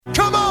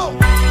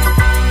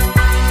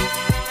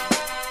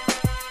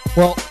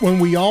Well, when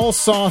we all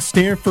saw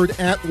Stanford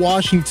at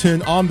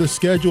Washington on the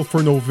schedule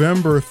for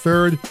November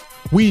 3rd,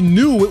 we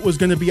knew it was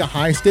going to be a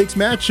high-stakes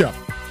matchup.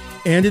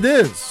 And it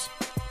is.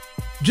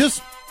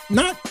 Just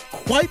not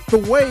quite the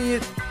way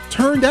it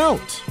turned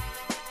out.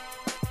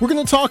 We're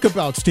going to talk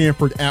about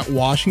Stanford at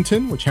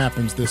Washington, which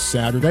happens this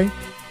Saturday,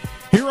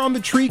 here on the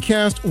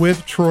TreeCast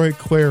with Troy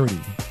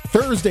Clarity.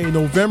 Thursday,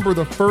 November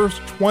the 1st,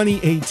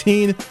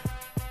 2018.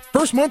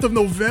 First month of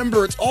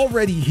November, it's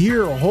already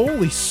here.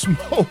 Holy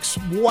smokes.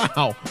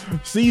 Wow.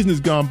 Season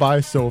has gone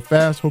by so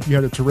fast. Hope you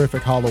had a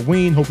terrific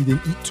Halloween. Hope you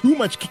didn't eat too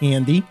much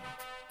candy.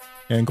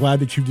 And glad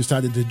that you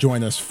decided to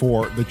join us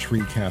for the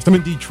TreeCast. I'm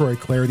indeed Troy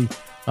Clarity.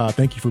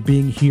 Thank you for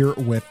being here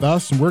with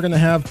us. And we're gonna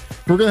have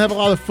a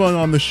lot of fun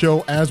on the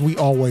show, as we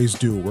always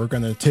do. We're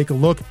gonna take a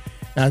look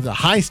at the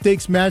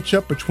high-stakes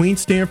matchup between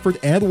Stanford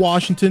and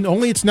Washington.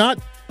 Only it's not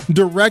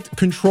direct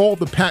control of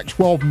the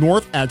Pac-12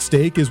 North at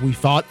stake, as we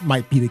thought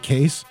might be the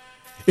case.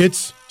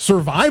 It's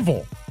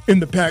survival in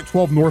the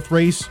Pac-12 North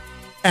race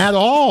at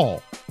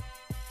all.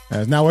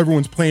 As now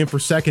everyone's playing for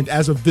second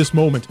as of this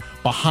moment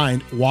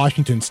behind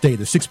Washington State.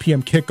 A 6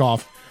 p.m.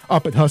 kickoff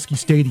up at Husky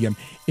Stadium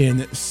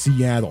in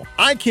Seattle.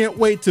 I can't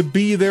wait to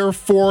be there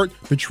for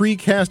it. The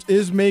TreeCast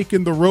is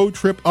making the road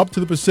trip up to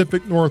the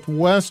Pacific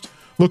Northwest.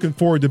 Looking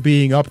forward to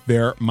being up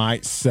there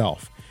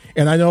myself.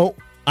 And I know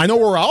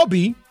where I'll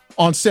be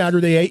on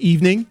Saturday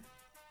evening.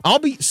 I'll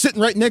be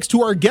sitting right next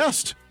to our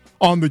guest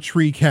on the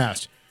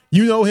TreeCast.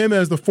 You know him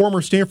as the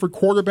former Stanford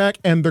quarterback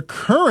and the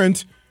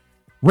current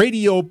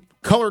radio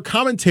color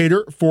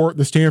commentator for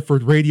the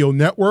Stanford Radio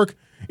Network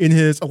in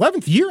his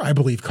 11th year, I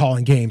believe,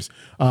 calling games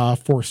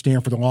for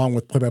Stanford, along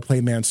with play-by-play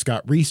man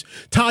Scott Reese.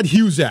 Todd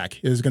Husak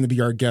is going to be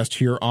our guest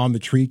here on the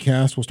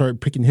TreeCast. We'll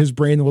start picking his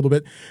brain a little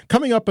bit.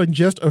 Coming up in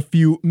just a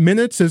few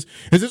minutes. Is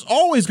this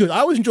always good? I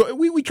always enjoy.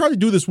 We try to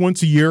do this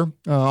once a year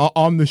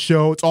on the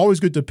show. It's always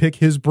good to pick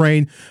his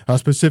brain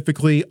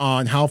specifically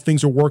on how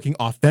things are working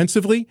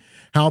offensively,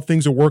 how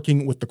things are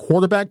working with the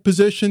quarterback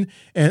position,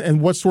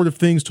 and what sort of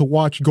things to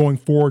watch going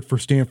forward for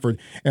Stanford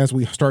as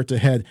we start to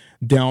head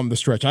down the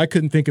stretch. I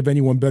couldn't think of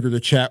anyone better to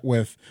chat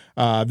with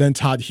than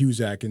Todd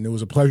Husak, and it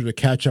was a pleasure to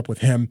catch up with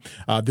him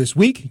this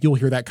week. You'll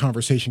hear that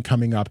conversation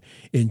coming up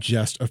in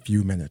just a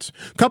few minutes.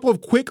 A couple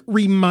of quick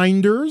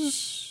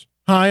reminders.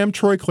 Hi, I'm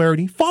Troy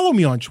Clarity. Follow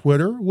me on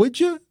Twitter,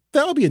 would you?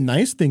 That would be a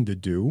nice thing to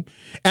do.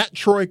 At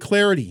Troy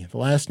Clarity. The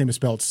last name is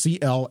spelled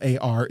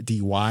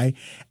C-L-A-R-D-Y.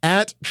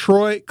 At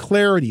Troy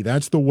Clarity.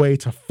 That's the way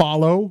to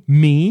follow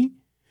me,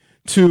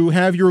 to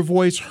have your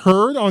voice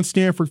heard on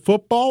Stanford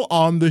football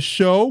on the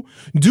show.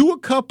 Do a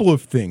couple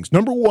of things.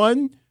 Number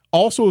one,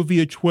 also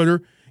via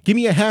Twitter, give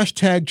me a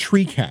hashtag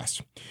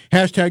TreeCast.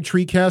 Hashtag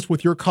TreeCast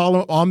with your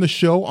column on the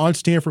show, on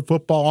Stanford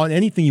football, on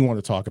anything you want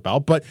to talk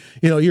about. But,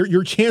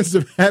 your chances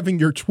of having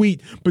your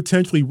tweet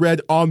potentially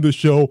read on the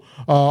show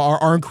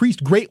are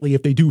increased greatly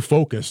if they do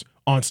focus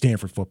on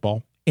Stanford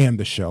football and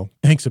the show.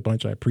 Thanks a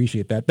bunch. I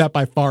appreciate that. That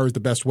by far is the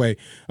best way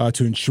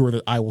to ensure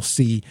that I will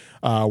see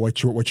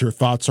what your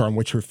thoughts are and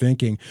what you're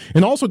thinking.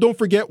 And also, don't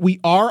forget, we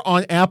are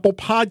on Apple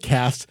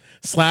Podcasts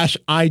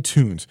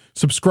 /iTunes.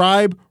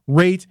 Subscribe,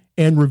 rate,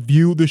 and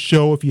review the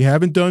show if you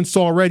haven't done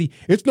so already.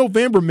 It's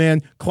November,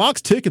 man.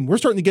 Clock's ticking. We're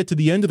starting to get to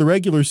the end of the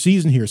regular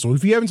season here. So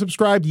if you haven't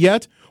subscribed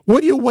yet,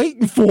 what are you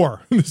waiting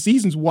for? The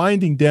season's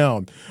winding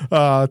down.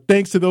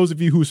 Thanks to those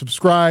of you who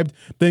subscribed.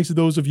 Thanks to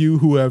those of you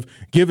who have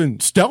given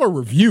stellar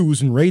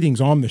reviews and ratings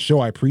on the show.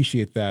 I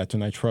appreciate that,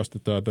 and I trust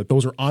that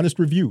those are honest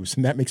reviews,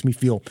 and that makes me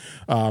feel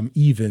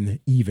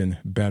even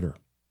better.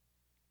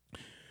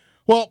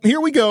 Well,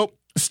 here we go.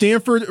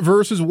 Stanford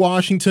versus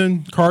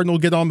Washington. Cardinal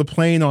get on the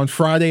plane on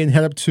Friday and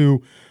head up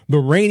to the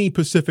rainy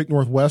Pacific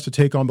Northwest to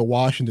take on the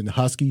Washington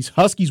Huskies.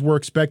 Huskies were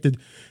expected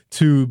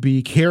to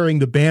be carrying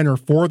the banner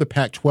for the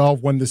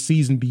Pac-12 when the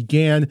season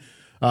began.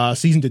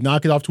 Season did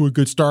not get off to a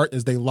good start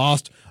as they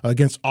lost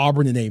against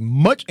Auburn in a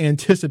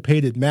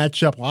much-anticipated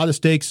matchup. A lot of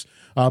stakes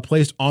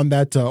placed on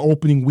that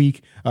opening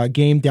week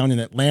game down in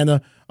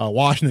Atlanta.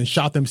 Washington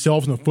shot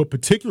themselves in the foot,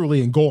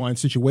 particularly in goal line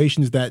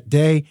situations that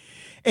day.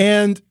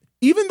 And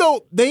even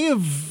though they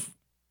have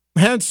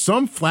had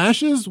some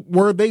flashes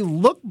where they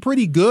look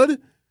pretty good,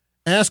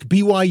 ask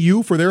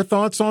BYU for their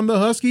thoughts on the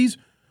Huskies,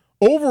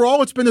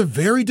 overall it's been a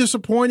very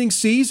disappointing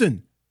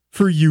season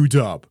for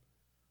UW.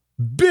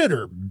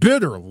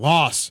 Bitter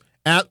loss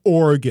at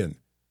Oregon,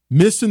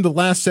 missing the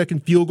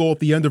last-second field goal at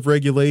the end of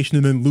regulation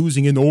and then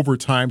losing in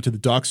overtime to the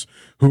Ducks,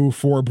 who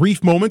for a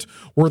brief moment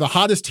were the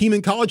hottest team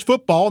in college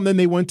football, and then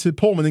they went to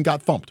Pullman and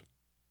got thumped.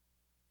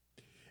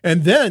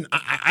 And then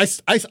I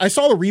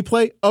saw the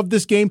replay of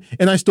this game,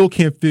 and I still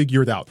can't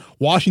figure it out.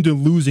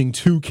 Washington losing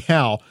to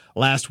Cal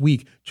last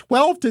week,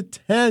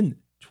 12-10.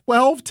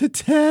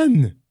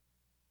 12-10.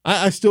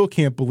 I still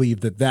can't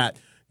believe that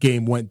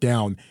game went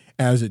down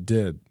as it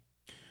did.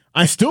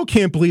 I still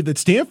can't believe that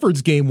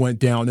Stanford's game went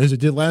down as it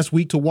did last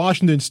week to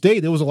Washington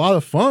State. It was a lot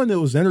of fun.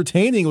 It was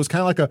entertaining. It was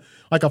kind of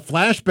like a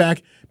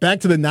flashback back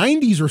to the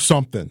 90s or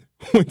something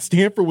when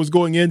Stanford was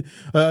going in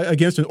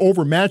against an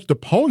overmatched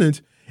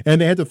opponent, and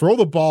they had to throw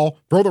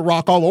the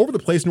rock all over the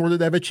place in order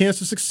to have a chance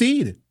to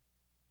succeed.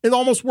 It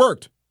almost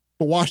worked.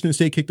 but Washington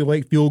State kicked a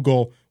late field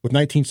goal with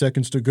 19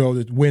 seconds to go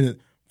to win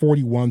it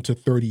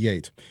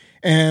 41-38.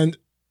 And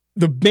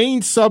the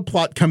main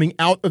subplot coming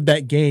out of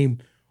that game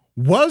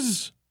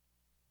was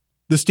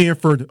the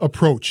Stanford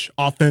approach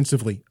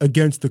offensively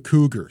against the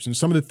Cougars and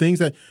some of the things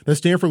that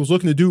Stanford was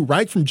looking to do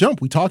right from jump.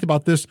 We talked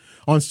about this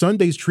on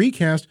Sunday's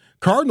TreeCast.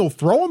 Cardinal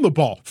throwing the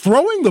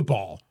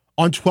ball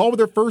on 12 of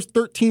their first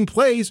 13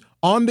 plays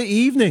on the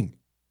evening.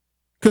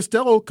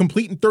 Costello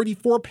completing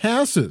 34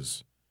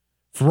 passes,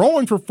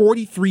 throwing for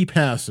 43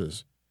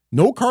 passes.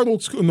 No Cardinal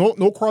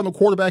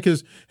quarterback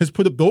has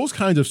put up those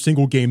kinds of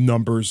single game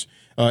numbers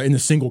in a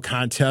single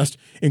contest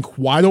in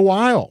quite a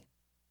while.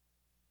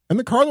 And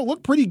the Cardinal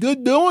looked pretty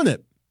good doing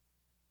it.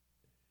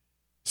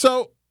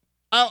 So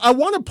I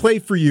want to play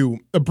for you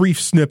a brief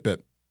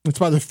snippet. It's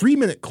about a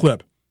 3-minute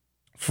clip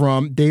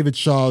from David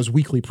Shaw's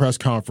weekly press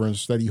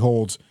conference that he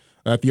holds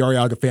at the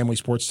Arriaga Family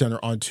Sports Center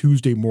on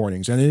Tuesday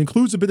mornings. And it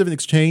includes a bit of an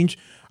exchange.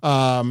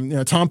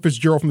 Tom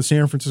Fitzgerald from the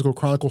San Francisco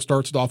Chronicle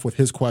starts it off with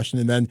his question,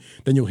 and then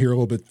you'll hear a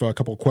little bit, a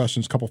couple of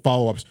questions, a couple of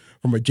follow-ups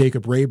from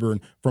Jacob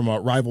Rayburn from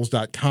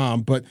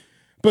Rivals.com. But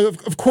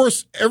of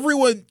course,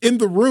 everyone in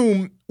the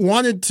room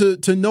wanted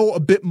to know a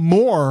bit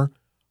more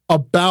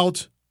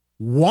about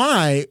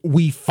why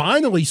we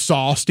finally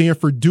saw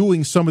Stanford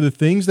doing some of the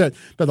things that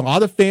a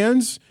lot of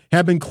fans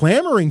have been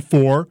clamoring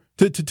for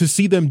to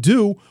see them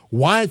do,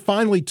 why it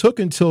finally took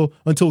until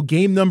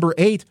game number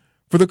 8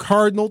 for the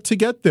Cardinal to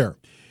get there.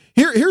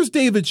 Here's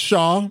David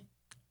Shaw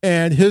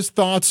and his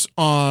thoughts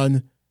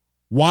on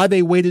why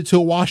they waited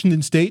till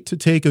Washington State to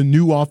take a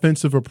new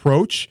offensive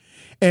approach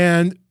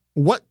and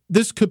what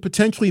this could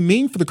potentially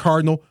mean for the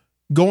Cardinal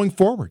going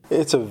forward.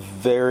 It's a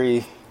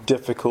very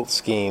difficult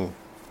scheme.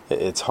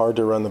 It's hard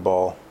to run the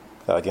ball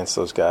against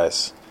those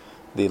guys.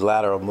 The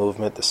lateral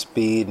movement, the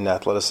speed and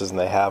athleticism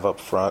they have up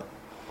front.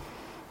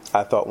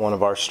 I thought one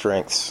of our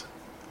strengths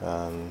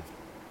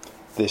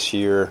this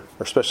year,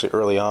 or especially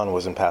early on,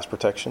 was in pass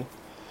protection.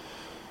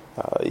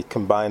 You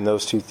combine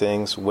those two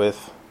things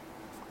with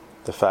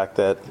the fact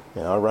that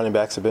our running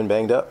backs have been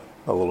banged up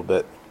a little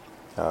bit.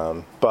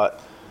 But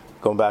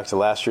going back to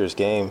last year's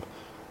game,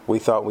 we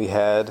thought we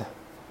had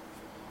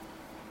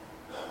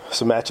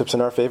some matchups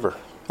in our favor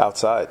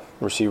outside,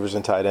 receivers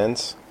and tight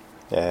ends.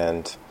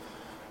 And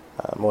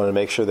I wanted to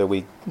make sure that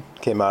we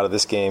came out of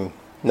this game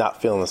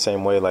not feeling the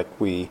same way, like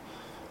we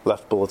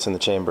left bullets in the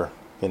chamber,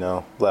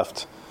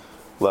 left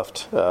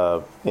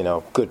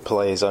good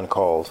plays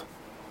uncalled.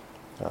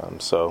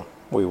 So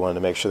we wanted to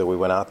make sure that we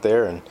went out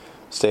there and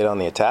stayed on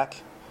the attack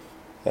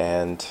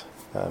and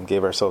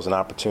gave ourselves an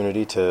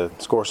opportunity to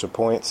score some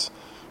points,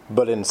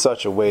 but in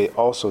such a way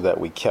also that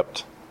we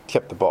kept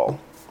the ball.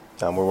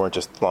 We weren't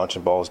just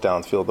launching balls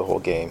downfield the whole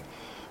game,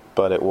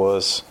 but it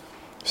was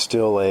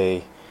still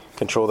a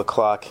control the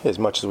clock as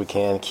much as we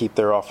can, keep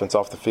their offense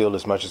off the field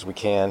as much as we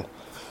can,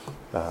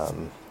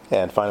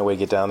 and find a way to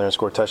get down there and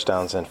score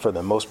touchdowns. And for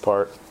the most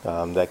part,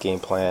 that game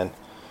plan,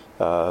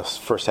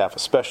 first half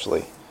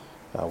especially,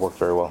 worked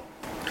very well.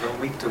 From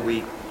week to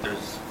week,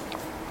 there's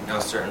no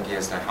certainty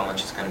as to how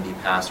much it's going to be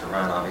pass or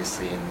run,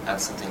 obviously, and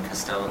that's something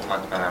Costello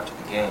talked about after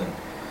the game.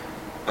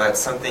 But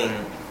something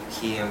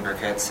he and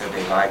Burkett said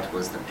they liked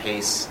was the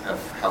pace of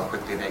how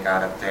quickly they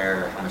got up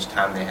there, how much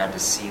time they had to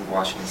see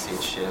Washington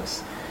State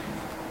shifts.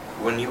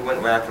 When you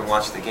went back and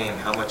watched the game,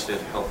 how much did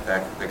it help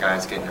that the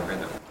guys get in a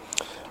rhythm?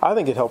 I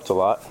think it helped a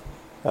lot.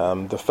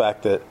 The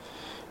fact that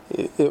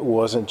it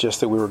wasn't just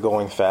that we were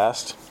going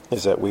fast,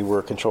 is that we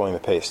were controlling the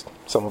pace.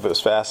 Some of it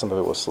was fast, some of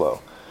it was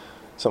slow.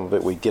 Some of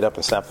it we'd get up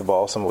and snap the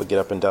ball, some of it would get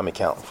up and dummy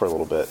count for a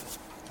little bit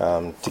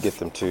to get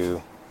them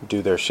to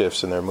do their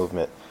shifts and their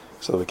movement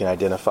so that we can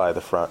identify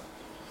the front.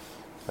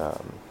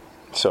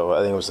 So I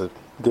think it was a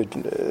good,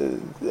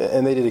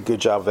 and they did a good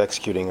job of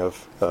executing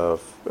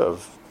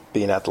of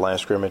being at the line of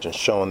scrimmage and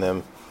showing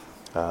them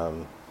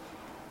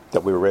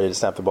that we were ready to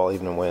snap the ball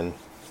even when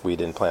we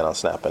didn't plan on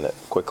snapping it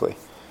quickly.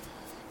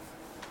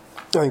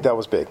 I think that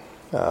was big.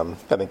 I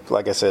think,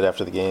 like I said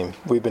after the game,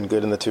 we've been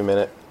good in the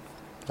 2-minute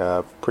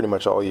pretty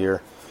much all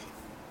year.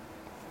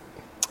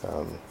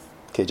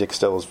 KJ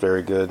Costello is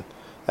very good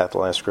at the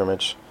line of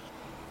scrimmage.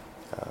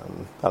 I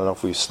don't know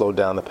if we slowed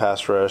down the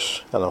pass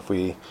rush. I don't know if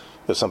it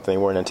was something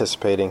we weren't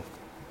anticipating.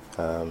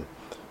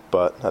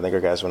 But I think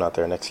our guys went out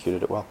there and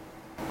executed it well.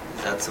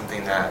 Is that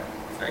something that,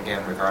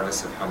 again,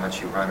 regardless of how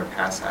much you run or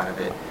pass out of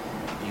it,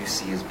 you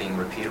see as being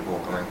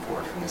repeatable going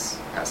forward from this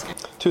past game?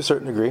 To a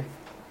certain degree,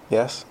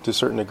 yes, to a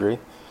certain degree.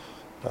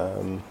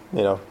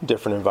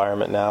 Different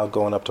environment now,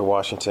 going up to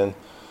Washington.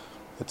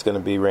 It's going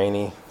to be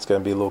rainy. It's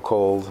going to be a little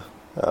cold.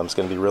 It's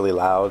going to be really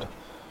loud.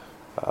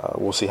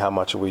 We'll see how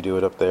much we do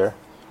it up there.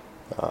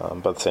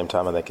 But at the same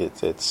time, I think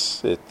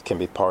it can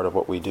be part of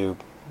what we do.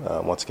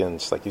 Once again,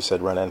 just like you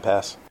said, run and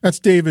pass. That's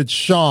David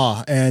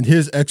Shaw and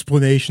his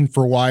explanation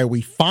for why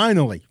we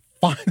finally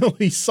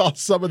saw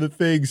some of the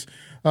things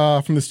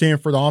from the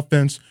Stanford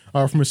offense,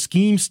 from a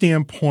scheme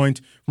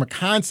standpoint, from a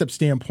concept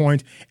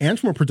standpoint, and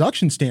from a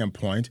production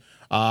standpoint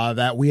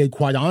that we had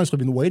quite honestly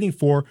been waiting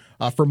for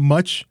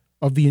much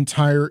of the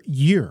entire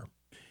year.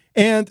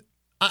 And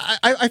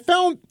I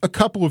found a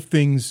couple of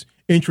things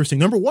interesting.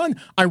 Number one,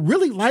 I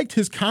really liked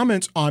his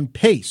comments on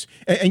pace.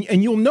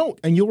 And you'll note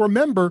and you'll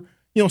remember,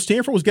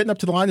 Stanford was getting up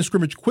to the line of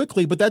scrimmage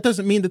quickly, but that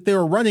doesn't mean that they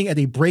were running at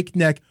a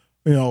breakneck,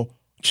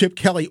 Chip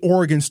Kelly,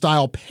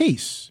 Oregon-style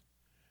pace.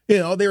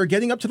 They were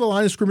getting up to the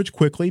line of scrimmage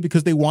quickly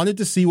because they wanted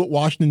to see what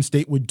Washington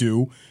State would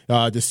do,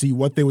 to see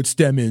what they would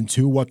stem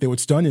into, what they would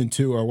stun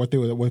into, or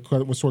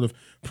what sort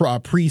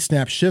of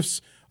pre-snap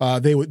shifts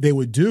they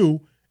would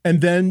do, and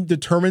then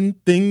determine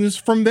things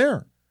from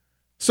there.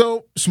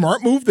 So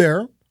smart move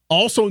there.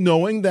 Also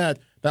knowing that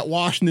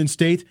Washington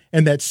State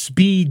and that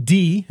Speed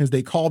D, as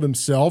they call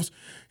themselves,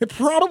 it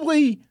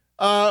probably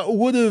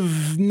would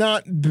have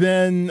not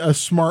been a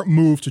smart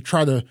move to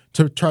try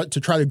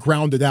to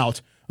ground it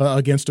out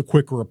against a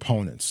quicker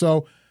opponent.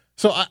 So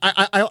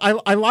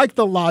I like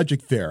the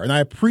logic there, and I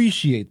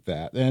appreciate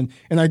that. And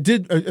I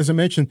did, as I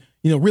mentioned,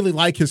 really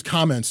like his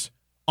comments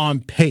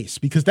on pace,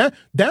 because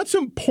that's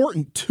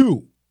important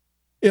too.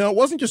 It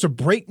wasn't just a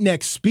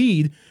breakneck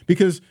speed,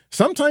 because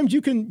sometimes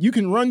you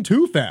can run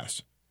too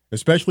fast,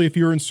 especially if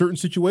you're in certain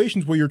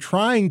situations where you're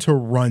trying to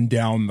run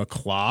down the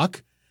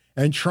clock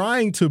and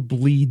trying to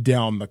bleed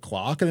down the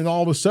clock, and then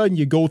all of a sudden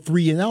you go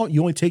 3 and out,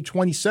 you only take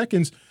 20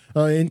 seconds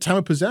in time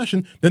of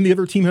possession, then the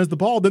other team has the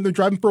ball, then they're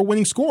driving for a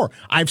winning score.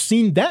 I've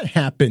seen that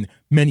happen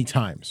many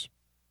times.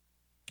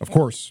 Of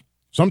course,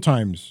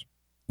 sometimes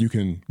you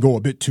can go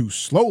a bit too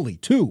slowly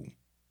too.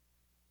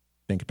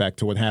 Think back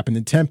to what happened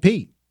in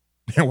Tempe,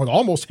 and what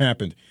almost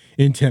happened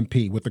in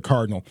Tempe with the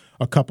Cardinal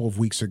a couple of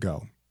weeks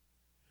ago.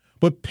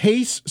 But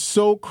pace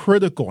so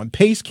critical, and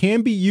pace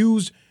can be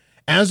used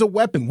as a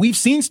weapon. We've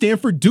seen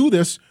Stanford do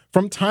this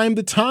from time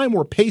to time,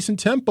 where pace and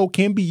tempo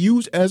can be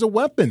used as a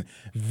weapon.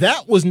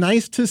 That was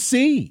nice to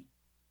see.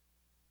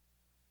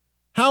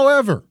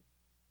 However,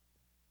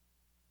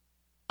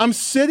 I'm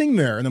sitting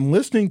there and I'm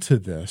listening to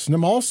this, and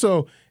I'm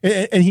also,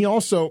 and he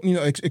also,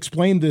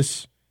 explained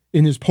this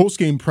in his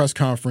post-game press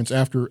conference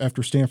after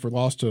Stanford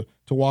lost to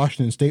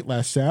Washington State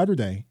last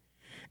Saturday.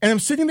 And I'm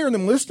sitting there and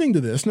I'm listening to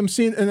this, and I'm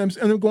seeing, and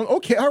I'm going,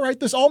 okay, all right,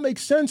 this all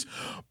makes sense.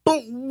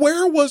 But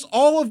where was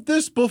all of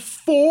this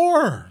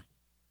before?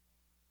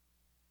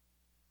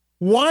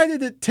 Why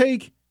did it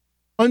take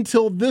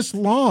until this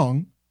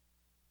long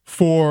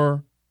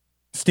for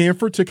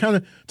Stanford to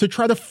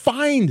try to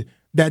find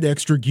that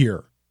extra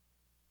gear?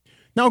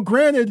 Now,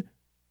 granted,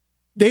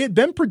 they had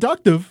been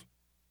productive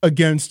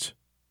against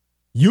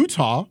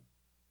Utah.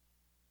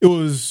 It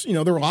was,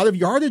 there were a lot of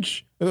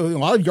yardage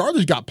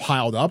got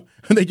piled up,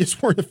 and they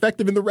just weren't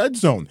effective in the red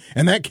zone,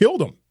 and that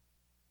killed them.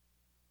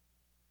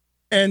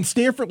 And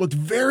Stanford looked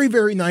very,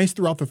 very nice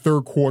throughout the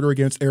third quarter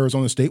against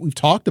Arizona State. We've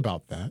talked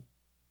about that.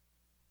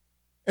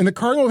 And the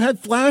Cardinals had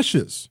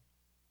flashes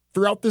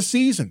throughout the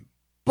season,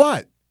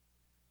 but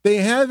they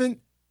hadn't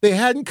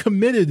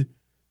committed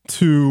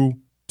to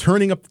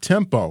turning up the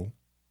tempo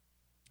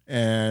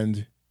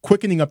and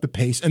quickening up the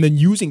pace and then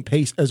using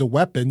pace as a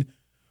weapon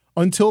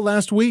until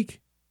last week.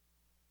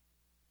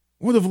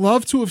 Would have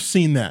loved to have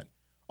seen that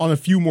on a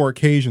few more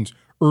occasions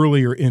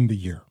earlier in the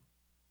year.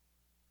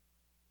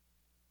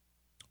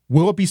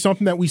 Will it be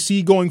something that we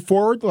see going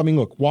forward? I mean,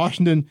 look,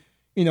 Washington,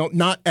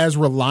 not as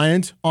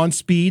reliant on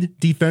speed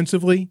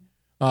defensively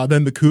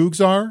than the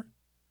Cougs are.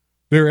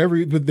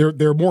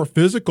 They're more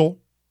physical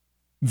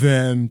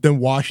than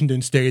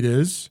Washington State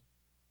is,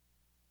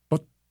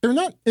 but they're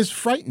not as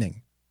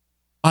frightening,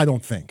 I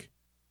don't think.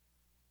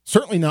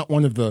 Certainly not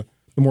one of the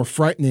more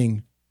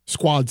frightening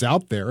squads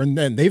out there, and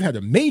then they've had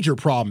a major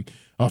problem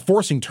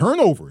forcing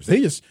turnovers. They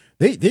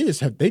just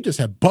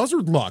have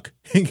buzzard luck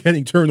in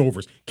getting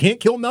turnovers. Can't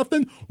kill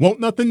nothing,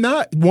 won't nothing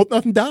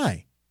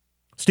die.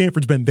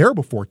 Stanford's been there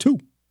before too.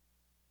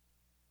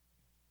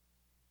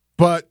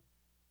 But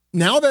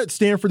now that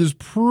Stanford has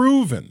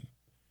proven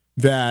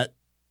that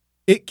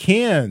it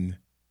can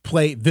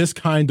play this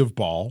kind of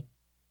ball,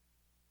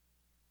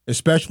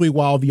 especially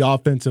while the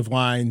offensive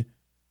line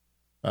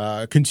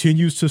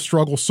continues to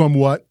struggle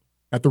somewhat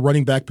at the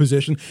running back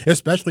position,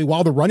 especially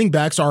while the running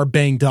backs are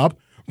banged up.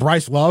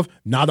 Bryce Love,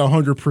 not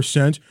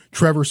 100%.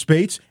 Trevor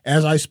Spates,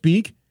 as I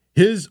speak,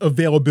 his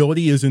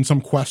availability is in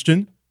some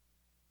question,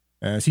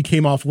 as he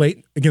came off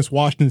late against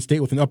Washington State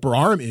with an upper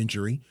arm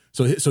injury.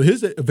 So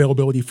his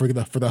availability for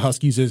the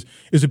Huskies is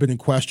a bit in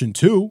question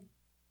too.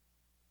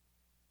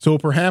 So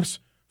perhaps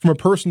from a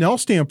personnel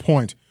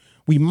standpoint,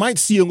 we might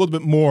see a little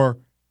bit more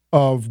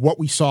of what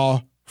we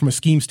saw from a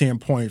scheme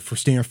standpoint for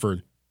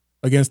Stanford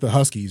against the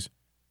Huskies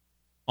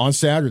on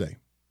Saturday.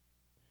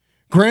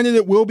 Granted,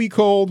 it will be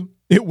cold.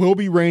 It will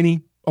be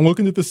rainy. I'm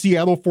looking at the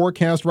Seattle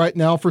forecast right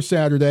now for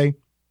Saturday,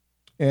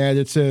 and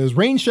it says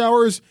rain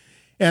showers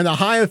and a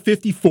high of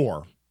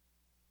 54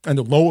 and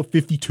a low of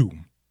 52.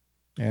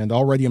 And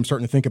already I'm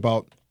starting to think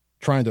about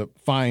trying to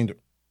find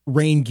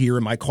rain gear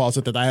in my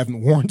closet that I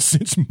haven't worn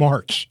since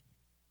March.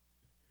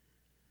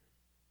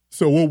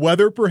 So will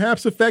weather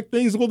perhaps affect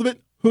things a little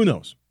bit? Who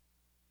knows?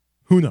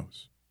 Who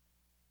knows?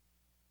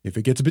 If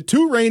it gets a bit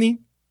too rainy,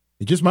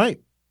 it just might.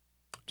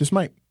 Just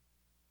might.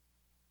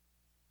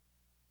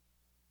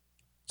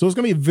 So it's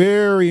going to be a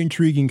very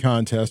intriguing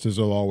contest, as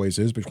it always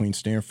is, between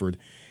Stanford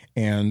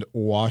and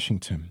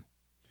Washington.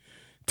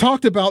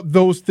 Talked about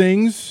those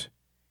things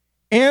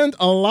and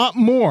a lot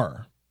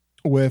more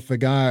with a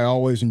guy I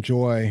always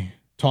enjoy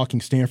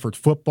talking Stanford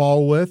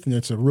football with, and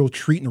it's a real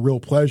treat and a real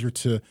pleasure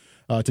to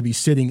be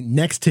sitting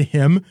next to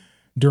him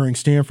during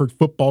Stanford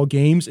football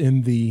games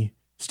in the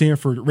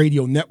Stanford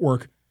Radio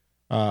Network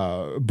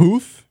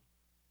booth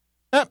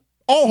at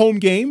all home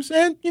games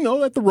and,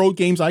 at the road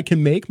games I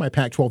can make, my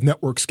Pac-12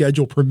 network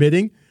schedule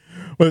permitting.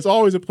 But it's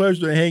always a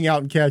pleasure to hang out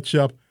and catch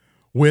up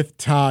with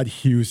Todd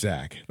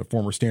Husak, the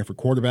former Stanford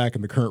quarterback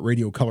and the current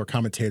radio color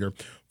commentator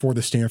for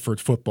the Stanford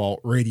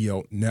Football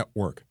Radio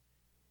Network.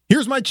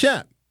 Here's my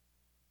chat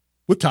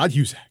with Todd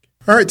Husak.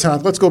 All right,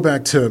 Todd, let's go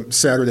back to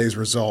Saturday's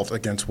result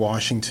against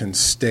Washington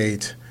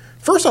State.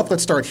 First off,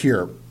 let's start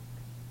here.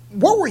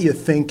 What were you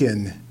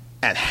thinking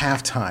at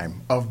halftime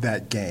of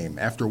that game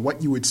after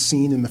what you had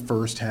seen in the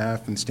first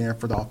half and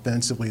Stanford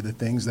offensively, the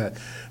things that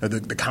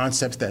the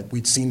concepts that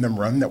we'd seen them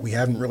run that we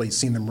haven't really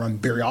seen them run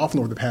very often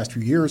over the past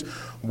few years?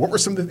 What were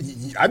some of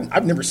the –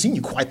 I've never seen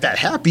you quite that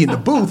happy in the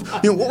booth.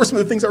 What were some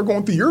of the things that were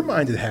going through your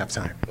mind at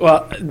halftime?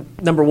 Well,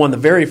 number one, the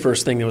very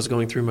first thing that was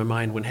going through my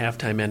mind when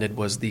halftime ended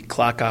was the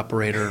clock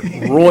operator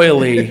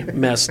royally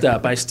messed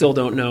up. I still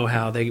don't know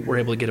how they were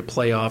able to get a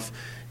playoff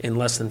in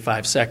less than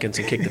 5 seconds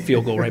and kick the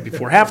field goal right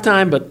before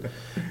halftime, but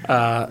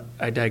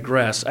I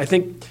digress. I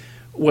think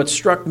what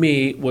struck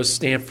me was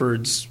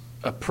Stanford's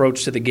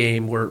approach to the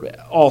game,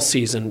 where all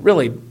season,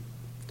 really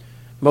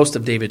most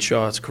of David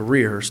Shaw's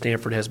career,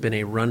 Stanford has been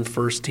a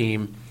run-first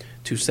team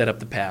to set up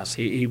the pass.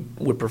 He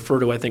would prefer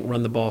to, I think,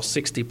 run the ball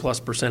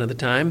 60+% of the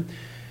time.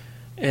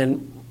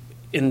 And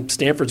in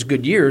Stanford's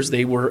good years,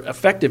 they were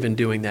effective in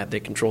doing that.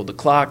 They controlled the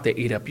clock. They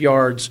ate up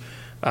yards.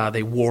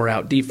 They wore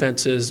out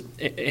defenses.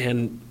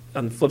 And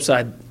on the flip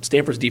side,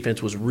 Stanford's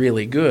defense was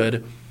really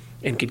good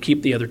and could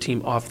keep the other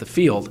team off the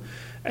field.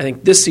 I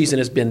think this season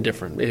has been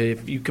different.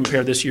 If you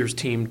compare this year's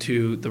team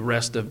to the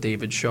rest of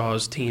David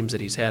Shaw's teams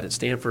that he's had at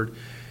Stanford,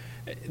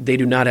 they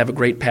do not have a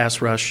great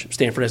pass rush.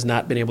 Stanford has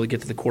not been able to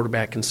get to the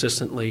quarterback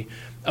consistently.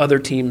 Other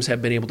teams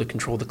have been able to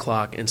control the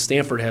clock, and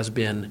Stanford has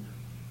been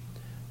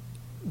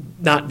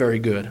not very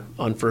good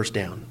on first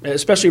down,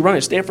 especially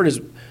running. Stanford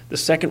is the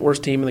second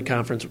worst team in the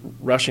conference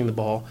rushing the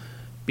ball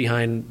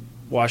behind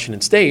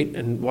Washington State,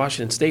 and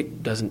Washington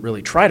State doesn't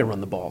really try to run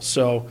the ball.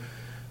 So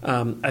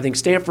I think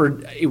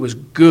Stanford, it was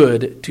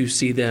good to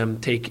see them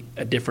take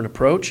a different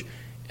approach,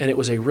 and it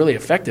was a really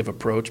effective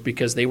approach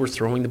because they were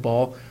throwing the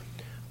ball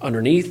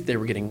underneath. They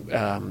were getting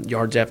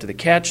yards after the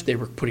catch. They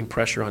were putting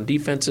pressure on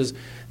defenses.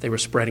 They were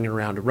spreading it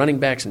around to running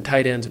backs and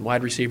tight ends and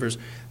wide receivers.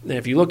 And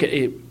if you look at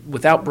it,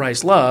 without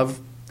Bryce Love,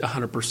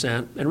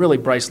 100%, and really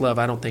Bryce Love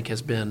I don't think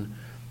has been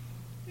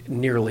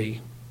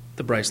nearly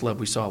the Bryce Love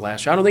we saw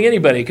last year. I don't think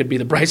anybody could be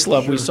the Bryce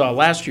Love we saw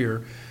last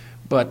year,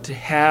 but to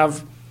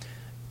have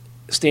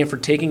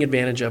Stanford taking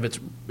advantage of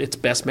its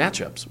best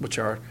matchups, which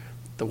are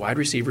the wide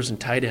receivers and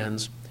tight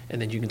ends,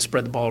 and then you can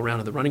spread the ball around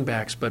to the running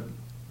backs, but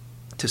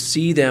to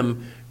see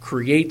them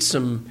create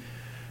some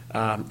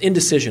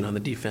indecision on the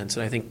defense,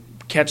 and I think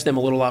catch them a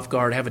little off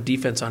guard, have a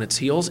defense on its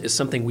heels, is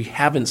something we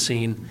haven't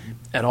seen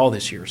at all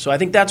this year. So I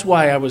think that's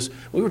why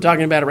we were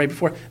talking about it right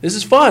before. This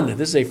is fun.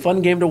 This is a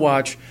fun game to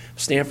watch.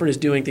 Stanford is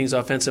doing things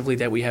offensively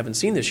that we haven't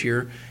seen this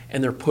year,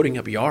 and they're putting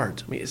up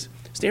yards. I mean,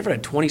 Stanford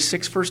had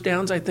 26 first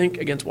downs, I think,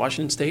 against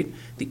Washington State.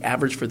 The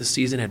average for the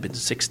season had been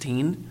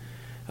 16.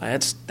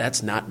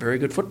 That's not very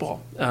good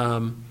football.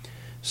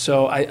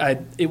 So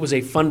it was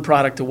a fun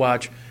product to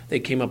watch. They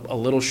came up a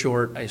little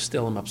short. I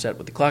still am upset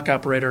with the clock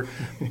operator.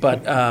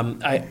 But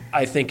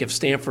I think if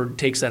Stanford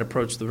takes that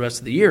approach the rest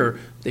of the year,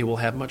 they will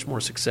have much more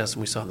success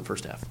than we saw in the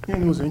first half.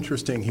 And it was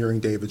interesting hearing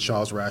David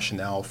Shaw's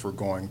rationale for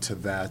going to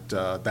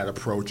that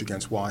approach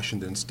against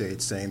Washington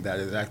State, saying that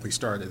it actually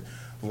started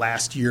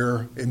last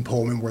year in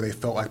Pullman where they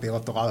felt like they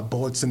left a lot of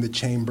bullets in the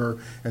chamber,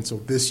 and so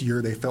this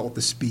year they felt with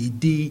the speed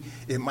D,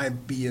 it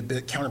might be a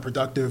bit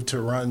counterproductive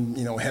to run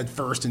head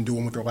first and do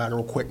them with their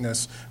lateral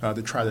quickness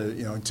to try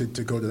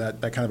to go to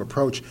that kind of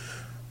approach,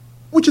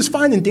 which is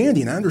fine and dandy,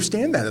 and I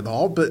understand that at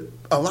all, but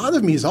a lot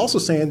of me is also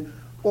saying,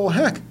 well,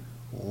 heck,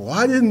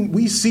 why didn't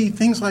we see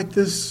things like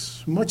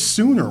this much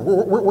sooner?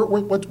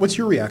 What's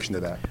your reaction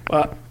to that?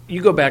 Well,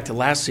 you go back to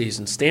last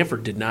season,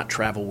 Stanford did not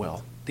travel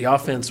well. The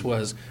offense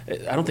was –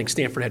 I don't think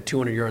Stanford had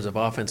 200 yards of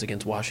offense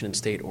against Washington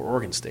State or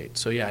Oregon State.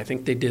 So, yeah, I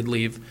think they did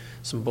leave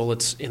some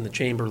bullets in the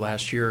chamber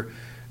last year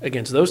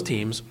against those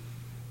teams.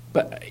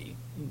 But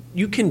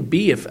you can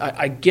be –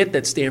 I get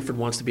that Stanford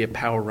wants to be a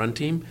power run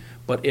team,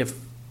 but if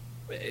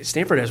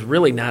Stanford has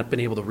really not been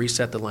able to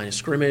reset the line of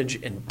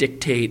scrimmage and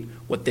dictate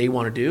what they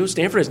want to do.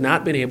 Stanford has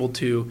not been able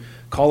to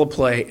call a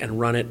play and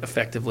run it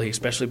effectively,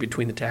 especially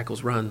between the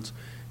tackles runs,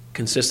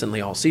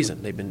 consistently all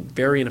season. They've been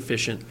very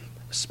inefficient,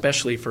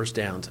 especially first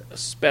downs,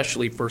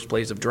 especially first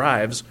plays of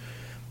drives,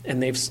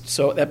 and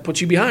so that puts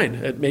you behind.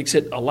 It makes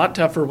it a lot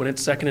tougher when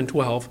it's 2nd and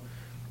 12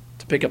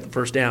 to pick up the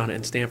first down,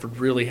 and Stanford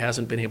really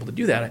hasn't been able to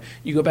do that.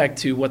 You go back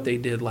to what they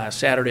did last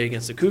Saturday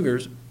against the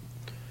Cougars,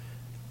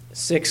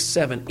 6,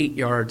 7, 8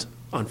 yards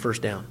on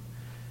first down.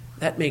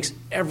 that makes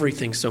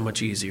everything so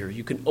much easier.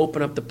 You can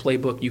open up the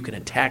playbook. You can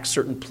attack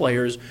certain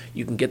players.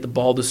 You can get the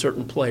ball to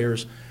certain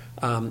players.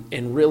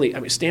 And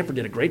really, Stanford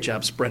did a great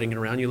job spreading it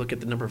around. You look at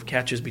the number of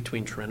catches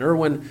between Trent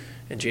Irwin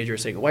and J.J.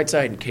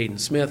 Arcega-Whiteside and Caden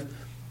Smith.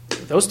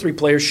 Those three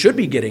players should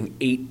be getting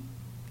 8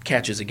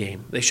 catches a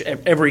game. They should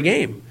every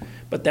game.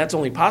 But that's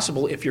only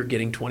possible if you're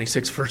getting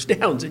 26 first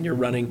downs and you're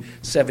running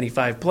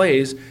 75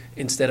 plays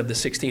instead of the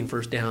 16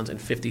 first downs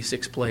and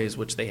 56 plays,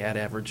 which they had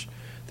averaged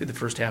through the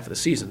first half of the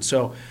season.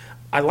 So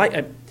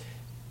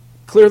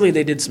clearly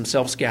they did some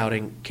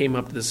self-scouting, came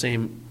up to the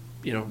same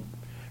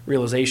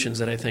realizations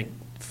that I think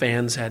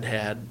fans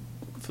had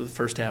for the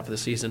first half of the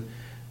season.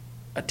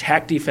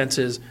 Attack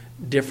defenses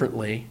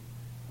differently,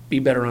 be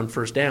better on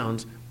first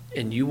downs,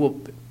 and you will.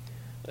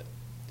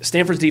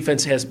 Stanford's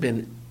defense has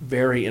been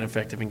very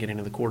ineffective in getting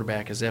to the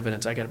quarterback, as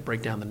evidence. I got to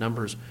break down the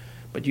numbers,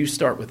 but you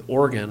start with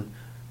Oregon.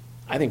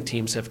 I think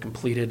teams have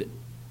completed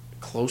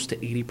close to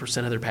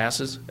 80% of their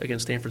passes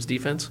against Stanford's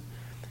defense.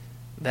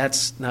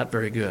 That's not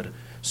very good.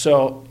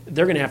 So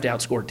they're going to have to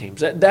outscore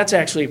teams. That's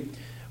actually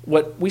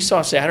what we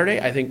saw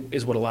Saturday, I think,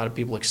 is what a lot of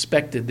people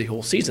expected the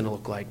whole season to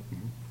look like.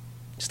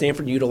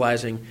 Stanford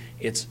utilizing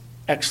its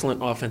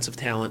excellent offensive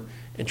talent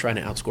and trying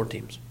to outscore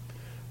teams.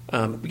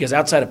 Because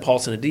outside of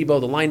Paulson and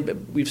Debo, the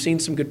line, we've seen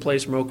some good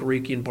plays from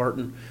Okereke and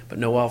Barton, but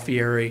no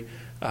Alfieri.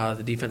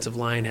 The defensive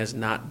line has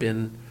not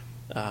been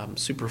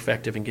super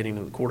effective in getting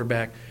to the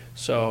quarterback.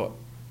 So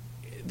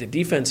the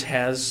defense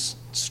has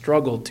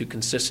struggled to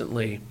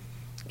consistently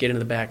get into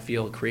the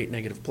backfield, create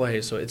negative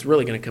plays. So it's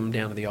really going to come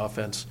down to the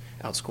offense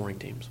outscoring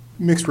teams.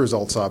 Mixed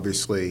results,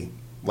 obviously,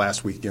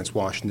 last week against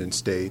Washington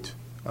State.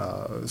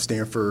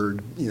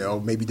 Stanford,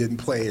 maybe didn't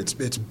play its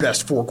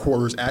best 4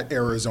 quarters at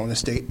Arizona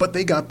State, but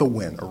they got the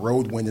win, a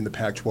road win in the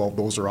Pac-12.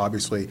 Those are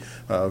obviously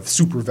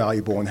super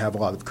valuable and have a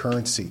lot of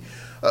currency.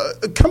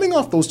 Coming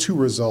off those 2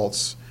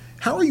 results,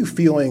 how are you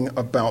feeling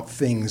about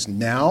things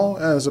now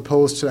as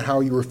opposed to how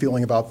you were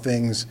feeling about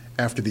things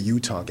after the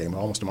Utah game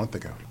almost a month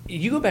ago?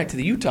 You go back to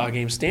the Utah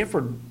game,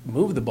 Stanford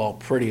moved the ball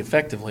pretty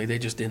effectively. They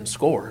just didn't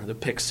score. The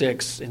pick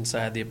 6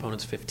 inside the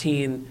opponent's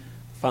 15,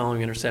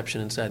 following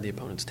interception inside the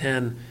opponent's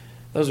 10.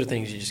 Those are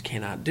things you just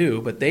cannot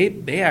do. But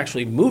they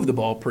actually moved the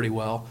ball pretty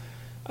well.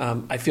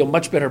 I feel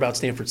much better about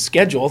Stanford's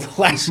schedule.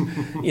 The last,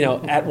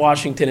 at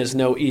Washington is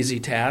no easy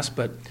task,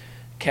 but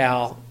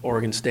Cal,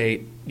 Oregon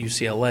State,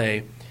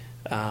 UCLA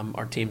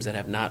are teams that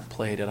have not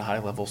played at a high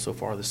level so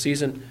far this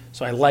season.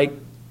 So I like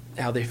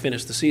how they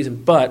finished the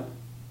season. But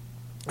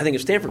I think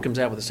if Stanford comes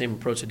out with the same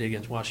approach they did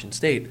against Washington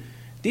State,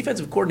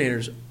 defensive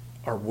coordinators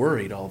are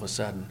worried all of a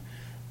sudden.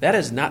 That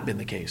has not been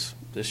the case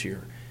this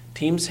year.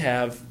 Teams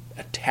have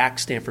attacked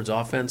Stanford's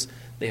offense.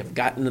 They have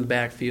gotten in the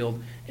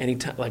backfield.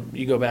 Anytime, like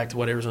you go back to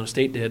what Arizona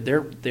State did,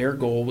 their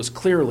goal was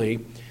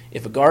clearly,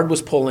 if a guard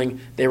was pulling,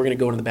 they were going to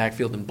go into the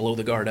backfield and blow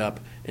the guard up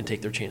and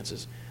take their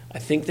chances. I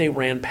think they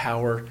ran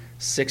power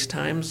 6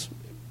 times.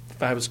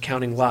 If I was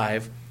counting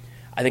live,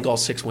 I think all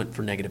 6 went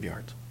for negative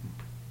yards.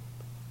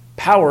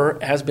 Power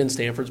has been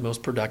Stanford's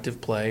most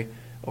productive play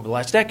over the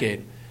last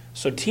decade.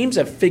 So teams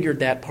have figured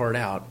that part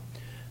out.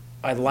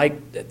 I like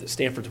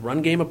Stanford's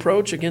run game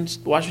approach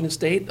against Washington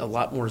State. A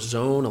lot more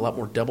zone, a lot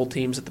more double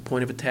teams at the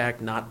point of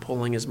attack, not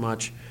pulling as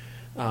much.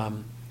 A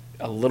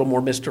little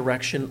more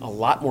misdirection, a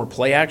lot more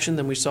play action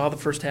than we saw the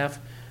first half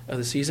of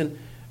the season.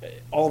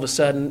 All of a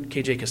sudden,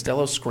 KJ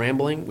Costello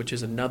scrambling, which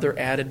is another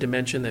added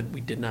dimension that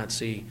we did not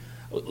see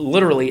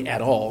literally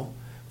at all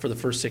for the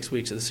first 6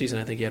 weeks of the season.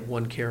 I think he had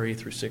 1 carry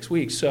through 6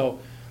 weeks. So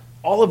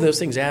all of those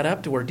things add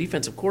up to where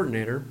defensive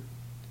coordinator,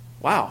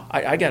 wow,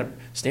 I got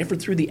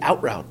Stanford threw the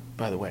out route,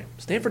 by the way.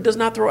 Stanford does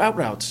not throw out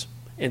routes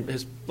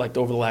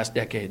over the last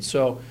decade.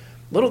 So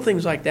little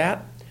things like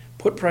that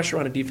put pressure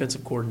on a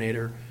defensive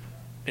coordinator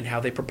and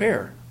how they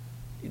prepare.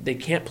 They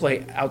can't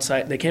play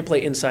outside. They can't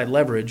play inside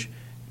leverage,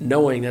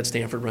 knowing that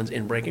Stanford runs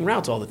in-breaking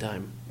routes all the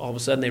time. All of a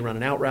sudden, they run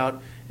an out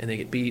route and they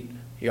get beat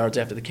yards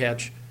after the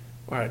catch.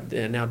 All right,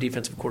 and now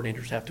defensive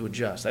coordinators have to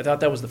adjust. I thought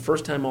that was the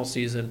first time all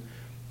season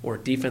where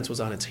defense was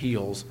on its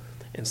heels,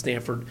 and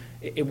Stanford.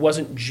 It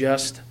wasn't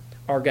just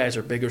our guys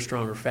are bigger,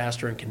 stronger,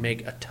 faster, and can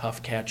make a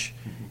tough catch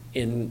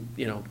in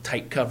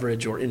tight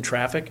coverage or in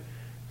traffic.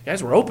 The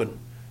guys were open.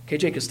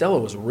 KJ Costello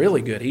was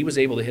really good. He was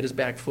able to hit his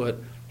back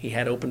foot. He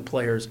had open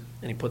players,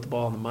 and he put the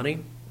ball on the money.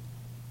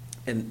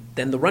 And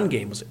then the run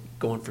game was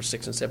going for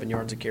 6 and 7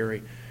 yards a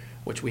carry,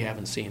 which we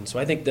haven't seen. So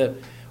I think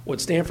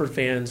what Stanford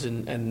fans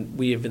and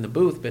we have in the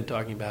booth been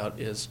talking about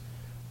is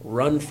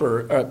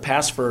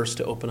pass first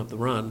to open up the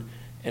run.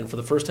 And for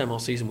the first time all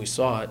season, we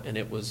saw it, and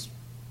it was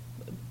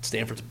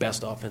Stanford's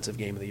best offensive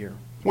game of the year.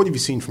 What have you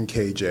seen from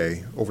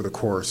KJ over the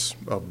course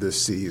of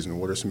this season?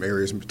 What are some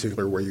areas in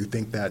particular where you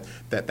think that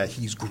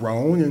he's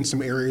grown, and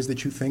some areas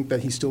that you think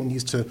that he still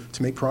needs to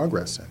make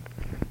progress in?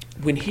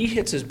 When he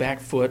hits his back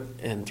foot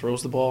and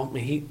throws the ball,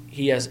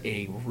 he has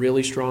a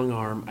really strong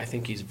arm. I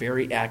think he's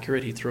very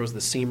accurate. He throws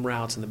the seam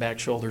routes and the back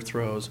shoulder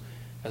throws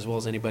as well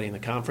as anybody in the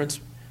conference,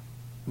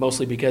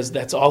 mostly because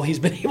that's all he's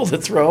been able to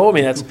throw. I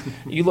mean,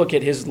 you look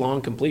at his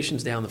long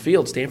completions down the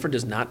field, Stanford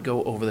does not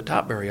go over the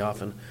top very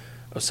often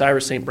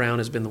Osiris St. Brown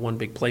has been the one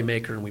big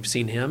playmaker, and we've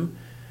seen him.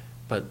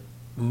 But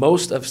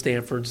most of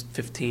Stanford's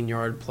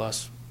 15-yard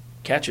plus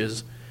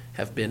catches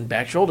have been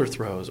back shoulder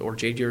throws or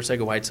J.J.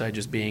 Arcega-Whiteside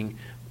just being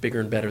bigger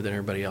and better than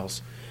everybody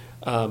else.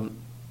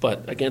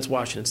 But against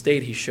Washington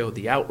State, he showed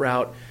the out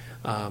route.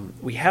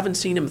 We haven't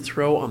seen him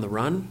throw on the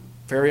run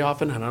very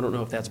often, and I don't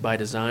know if that's by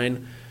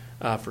design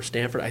for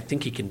Stanford. I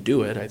think he can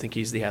do it. I think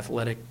he's the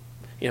athletic.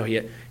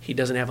 He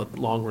doesn't have a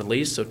long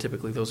release, so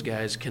typically those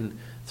guys can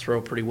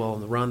throw pretty well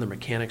on the run. Their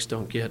mechanics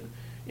don't get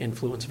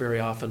influenced very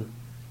often.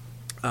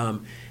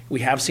 We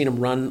have seen him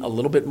run a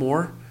little bit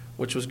more,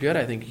 which was good.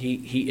 I think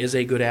he is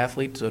a good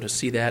athlete, so to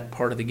see that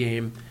part of the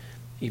game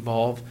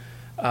evolve.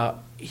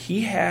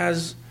 He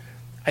has,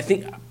 I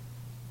think,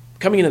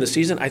 coming into the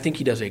season, I think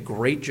he does a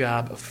great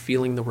job of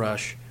feeling the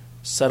rush,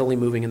 subtly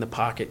moving in the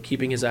pocket,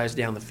 keeping his eyes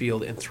down the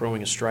field, and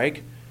throwing a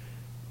strike.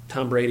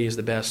 Tom Brady is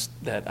the best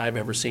that I've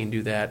ever seen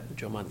do that.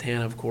 Joe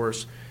Montana, of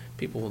course,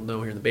 people will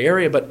know here in the Bay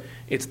Area, but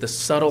it's the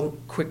subtle,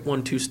 quick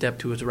 1-2 step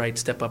to his right,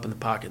 step up in the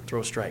pocket,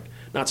 throw a strike.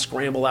 Not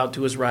scramble out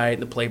to his right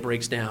and the play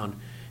breaks down.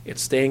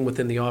 It's staying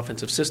within the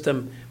offensive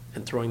system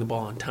and throwing the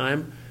ball on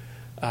time.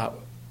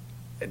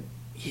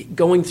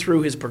 Going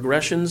through his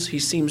progressions, he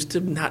seems to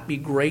not be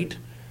great,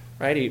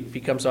 right? If he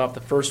comes off the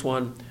first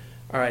one,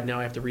 all right, now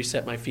I have to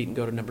reset my feet and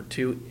go to number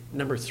 2.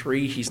 Number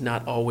 3, he's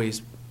not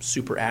always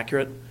super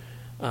accurate.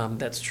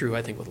 That's true,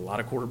 I think, with a lot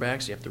of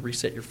quarterbacks. You have to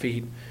reset your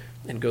feet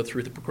and go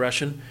through the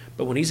progression.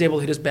 But when he's able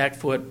to hit his back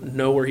foot,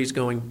 know where he's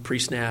going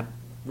pre-snap,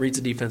 reads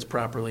the defense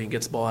properly, and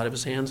gets the ball out of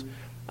his hands,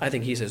 I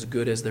think he's as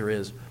good as there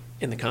is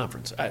in the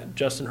conference.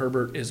 Justin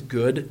Herbert is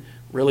good,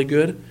 really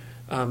good.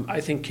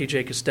 I think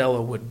KJ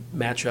Costello would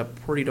match up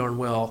pretty darn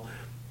well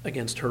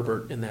against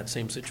Herbert in that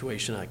same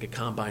situation, like a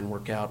combine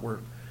workout where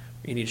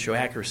you need to show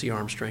accuracy,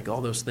 arm strength,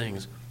 all those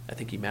things. I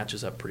think he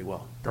matches up pretty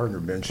well. Gardner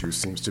Minshew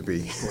seems to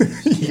be,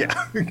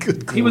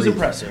 good. He was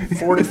impressive.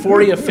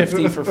 40 of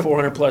 50 for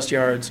 400-plus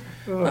yards.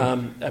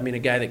 A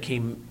guy that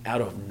came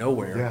out of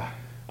nowhere,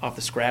 off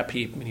the scrap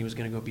heap. He was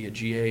going to go be a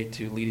GA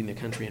to leading the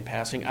country in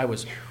passing. I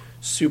was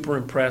super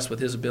impressed with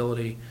his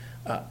ability.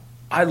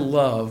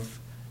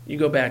 You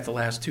go back the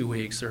last 2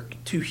 weeks, there are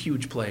 2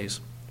 huge plays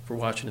for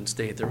Washington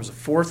State. There was a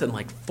 4th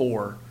and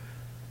 4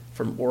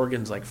 from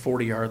Oregon's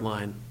 40-yard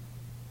line.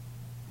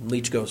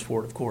 Leach goes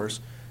for it, of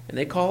course. And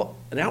they call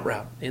an out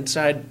route.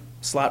 Inside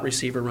slot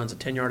receiver runs a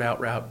 10-yard out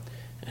route,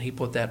 and he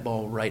put that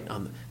ball right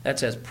on.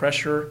 That's as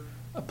pressure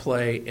a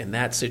play in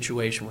that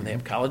situation when they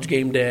have college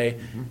game day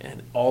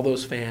and all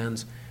those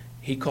fans.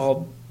 He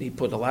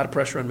put a lot of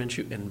pressure on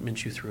Minshew, and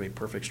Minshew threw a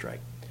perfect strike.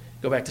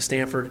 Go back to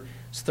Stanford.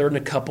 It's 3rd and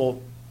a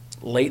couple,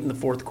 late in the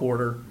 4th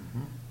quarter.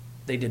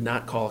 They did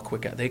not call a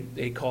quick out.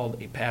 They called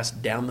a pass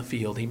down the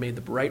field. He made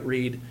the right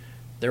read,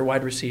 their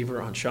wide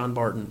receiver on Sean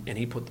Barton, and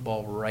he put the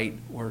ball right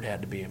where it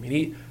had to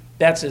be.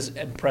 That's as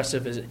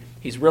impressive as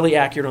he's really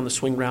accurate on the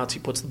swing routes. He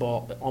puts the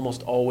ball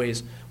almost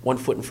always 1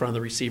 foot in front of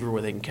the receiver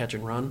where they can catch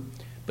and run.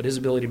 But his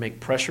ability to make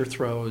pressure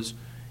throws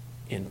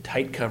in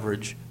tight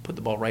coverage, put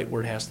the ball right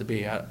where it has to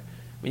be.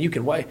 You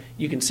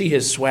can see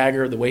his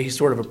swagger, the way he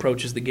sort of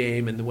approaches the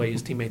game, and the way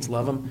his teammates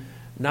love him.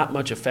 Not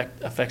much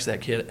affects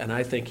that kid, and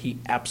I think he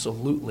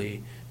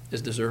absolutely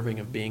is deserving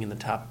of being in the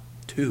top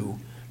 2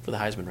 for the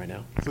Heisman right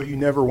now. So you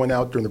never went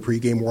out during the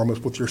pregame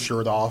warm-ups with your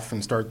shirt off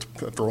and started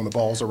throwing the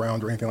balls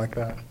around or anything like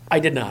that? I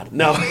did not.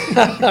 No.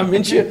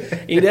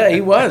 Minshew,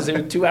 he was.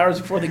 It was 2 hours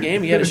before the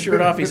game. He had his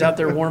shirt off. He's out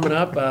there warming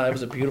up. It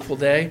was a beautiful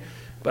day.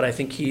 But I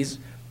think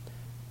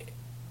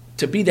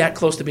to be that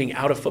close to being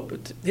out of football,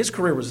 his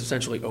career was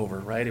essentially over,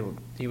 right?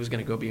 He was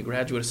going to go be a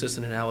graduate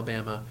assistant in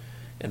Alabama,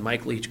 and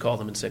Mike Leach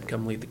called him and said,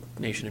 come lead the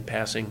nation in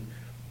passing.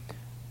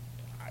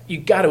 You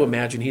got to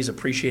imagine he's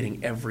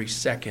appreciating every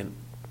second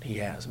he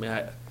has.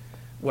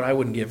 What I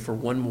wouldn't give for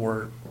one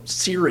more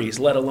series,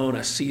 let alone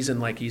a season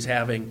like he's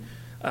having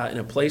in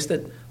a place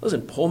that,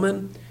 listen,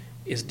 Pullman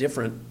is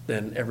different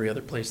than every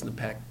other place in the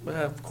Pac,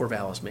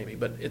 Corvallis maybe,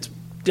 but it's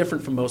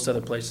different from most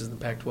other places in the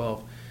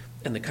Pac-12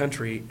 and the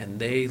country, and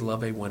they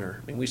love a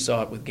winner. We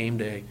saw it with game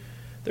day.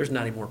 There's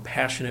not a more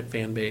passionate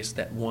fan base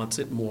that wants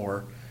it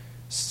more,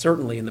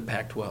 certainly in the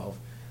Pac-12,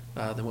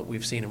 than what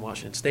we've seen in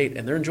Washington State,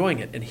 and they're enjoying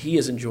it, and he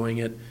is enjoying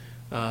it,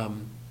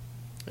 and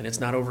it's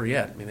not over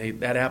yet.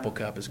 That Apple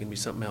Cup is going to be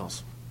something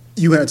else.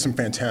 You had some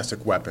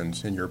fantastic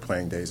weapons in your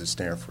playing days at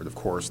Stanford, of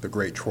course. The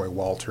great Troy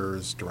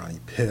Walters, Durrani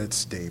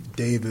Pitts, Dave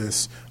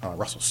Davis,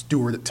 Russell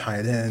Stewart at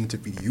tight end.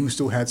 Tafiti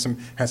still had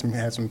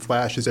some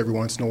flashes every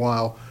once in a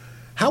while.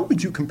 How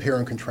would you compare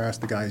and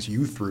contrast the guys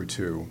you threw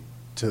to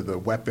the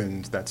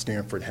weapons that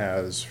Stanford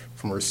has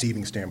from a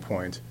receiving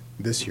standpoint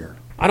this year?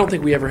 I don't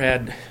think we ever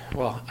had,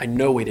 I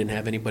know we didn't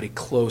have anybody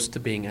close to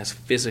being as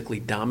physically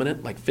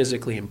dominant, like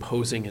physically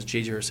imposing as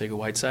J.J.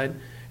 Arcega-Whiteside,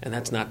 and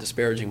that's not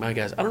disparaging my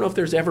guys. I don't know if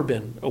there's ever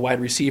been a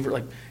wide receiver.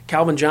 Like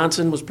Calvin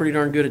Johnson was pretty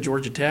darn good at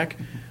Georgia Tech.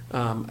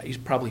 He's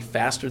probably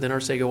faster than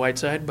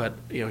Arcega-Whiteside, but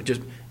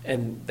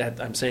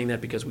I'm saying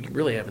that because we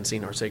really haven't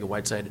seen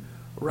Arcega-Whiteside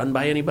run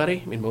by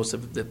anybody. Most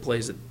of the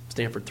plays that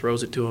Stanford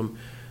throws it to him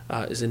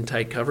is in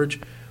tight coverage.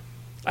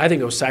 I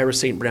think Osiris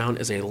St. Brown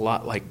is a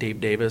lot like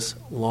Dave Davis,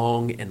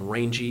 long and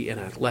rangy and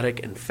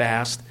athletic and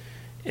fast,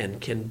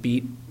 and can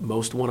beat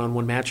most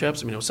one-on-one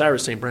matchups. I mean,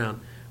 Osiris St. Brown,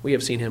 we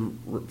have seen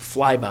him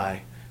fly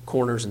by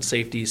corners and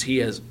safeties. He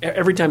has,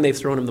 every time they've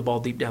thrown him the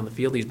ball deep down the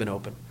field, he's been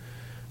open.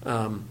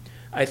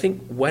 I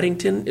think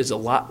Weddington is a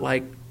lot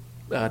like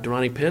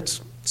Durrani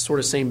Pitts, sort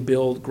of same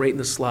build, great in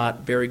the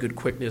slot, very good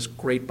quickness,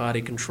 great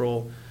body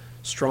control,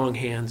 strong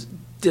hands.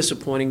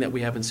 Disappointing that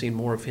we haven't seen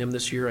more of him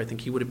this year. I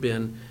think he would have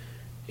been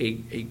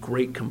a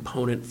great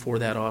component for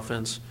that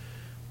offense.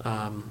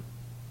 And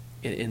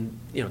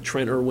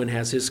Trent Irwin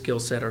has his skill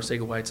set.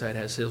 Arcega Whiteside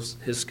has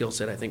his skill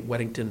set. I think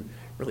Weddington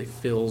really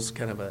fills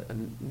kind of a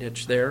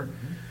niche there.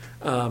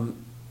 The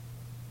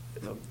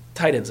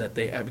tight ends that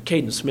they have,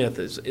 Caden Smith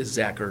is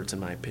Zach Ertz, in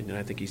my opinion.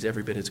 I think he's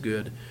every bit as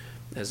good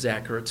as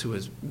Zach Ertz, who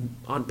is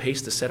on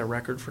pace to set a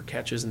record for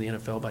catches in the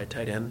NFL by a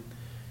tight end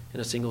in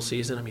a single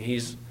season. I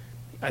mean,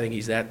 I think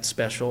he's that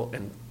special.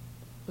 And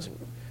listen,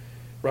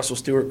 Russell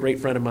Stewart, great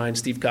friend of mine.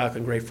 Steve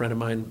Coughlin, great friend of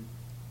mine.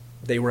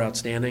 They were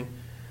outstanding.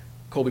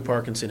 Colby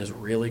Parkinson is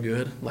really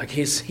good. Like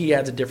he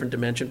adds a different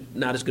dimension.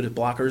 Not as good at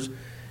blockers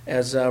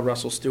as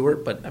Russell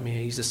Stewart, but I mean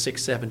he's a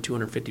 6'7",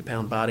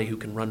 250-pound body who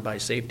can run by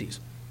safeties.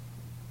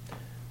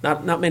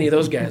 Not many of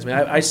those guys. I mean,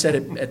 I said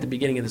it at the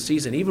beginning of the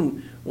season.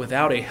 Even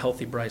without a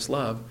healthy Bryce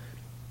Love,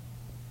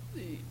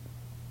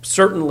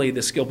 certainly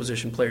the skill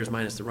position players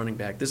minus the running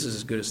back, this is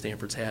as good as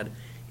Stanford's had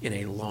in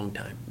a long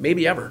time,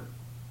 maybe ever.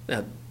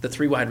 Now, the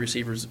three wide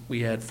receivers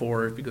we had,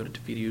 four, if you go to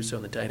Tafiti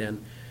on the tight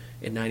end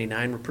in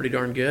 '99, were pretty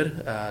darn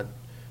good.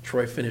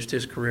 Troy finished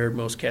his career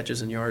most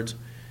catches and yards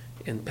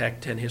in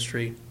Pac-10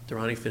 history.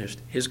 Durrani finished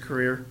his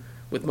career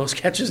with most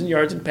catches and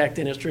yards in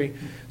Pac-10 history.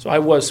 So I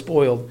was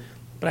spoiled,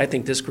 but I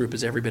think this group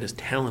is every bit as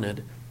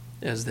talented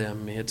as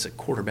them. It's a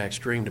quarterback's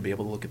dream to be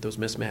able to look at those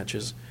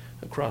mismatches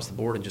across the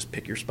board and just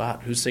pick your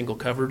spot. Who's single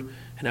covered,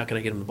 and how can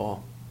I get him the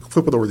ball?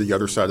 Flip it over to the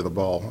other side of the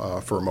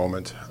ball for a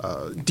moment.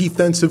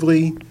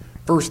 Defensively,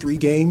 first three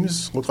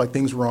games looked like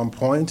things were on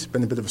point.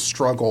 Been a bit of a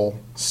struggle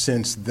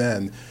since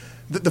then.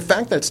 The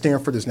fact that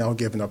Stanford has now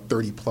given up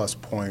 30-plus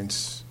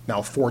points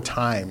now 4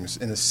 times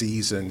in a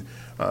season,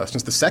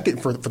 since the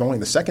second for only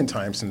the second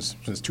time since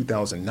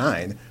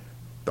 2009.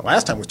 The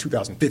last time was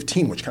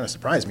 2015, which kind of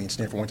surprised me.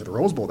 Stanford went to the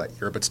Rose Bowl that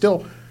year, but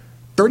still,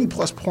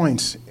 30-plus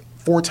points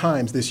 4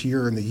 times this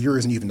year, and the year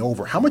isn't even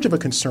over. How much of a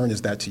concern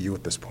is that to you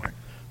at this point?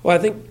 Well, I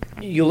think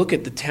you look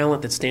at the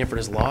talent that Stanford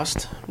has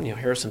lost.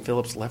 Harrison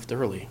Phillips left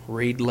early,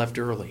 Reed left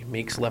early,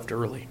 Meeks left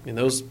early, and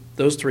those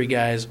 3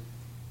 guys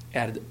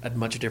added a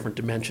much different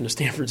dimension to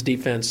Stanford's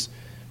defense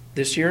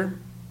this year.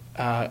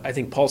 I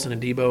think Paulson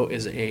and Debo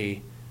is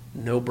a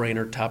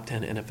no-brainer top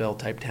 10 NFL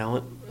type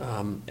talent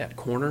at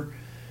corner,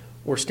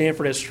 where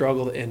Stanford has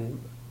struggled,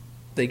 and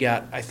they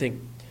got, I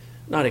think,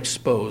 not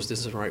exposed, this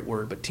is the right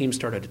word, but teams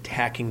started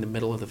attacking the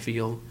middle of the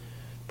field,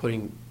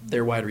 putting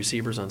their wide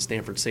receivers on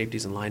Stanford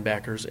safeties and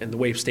linebackers. And the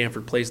way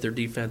Stanford plays their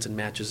defense and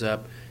matches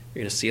up,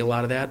 you're going to see a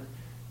lot of that.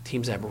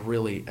 Teams have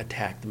really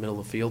attacked the middle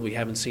of the field. We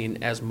haven't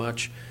seen as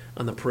much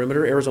on the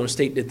perimeter. Arizona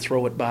State did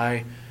throw it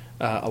by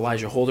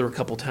Elijah Holder a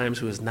couple times,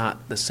 who is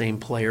not the same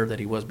player that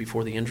he was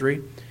before the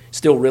injury.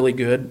 Still really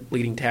good,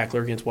 leading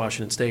tackler against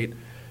Washington State.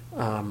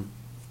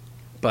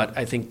 But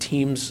I think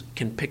teams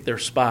can pick their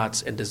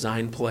spots and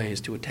design plays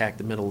to attack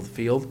the middle of the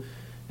field,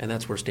 and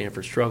that's where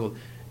Stanford struggled.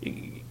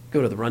 You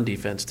go to the run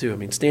defense, too. I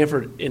mean,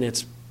 Stanford in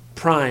its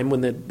prime,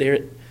 when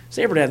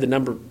Stanford had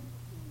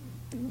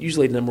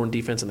usually the number 1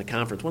 defense in the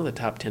conference, one of the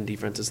top 10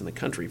 defenses in the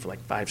country for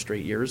like 5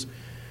 straight years.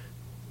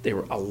 They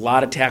were a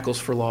lot of tackles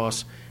for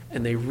loss,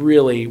 and they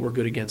really were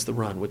good against the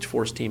run, which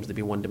forced teams to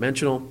be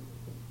one-dimensional,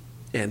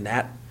 and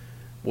that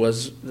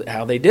was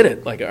how they did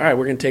it. Like, all right,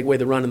 we're going to take away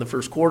the run in the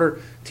first quarter.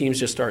 Teams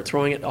just start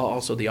throwing it.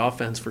 Also, the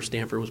offense for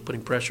Stanford was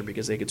putting pressure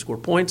because they could score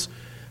points,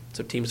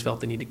 so teams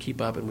felt they need to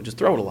keep up and would just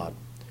throw it a lot.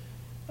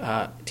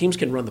 Teams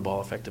can run the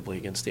ball effectively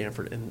against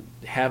Stanford, and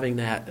having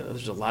that,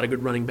 there's a lot of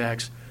good running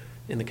backs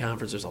in the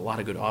conference. There's a lot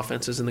of good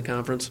offenses in the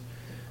conference,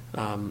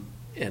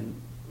 and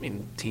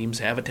teams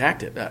have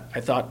attacked it.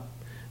 I thought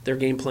their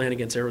game plan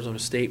against Arizona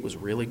State was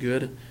really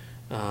good,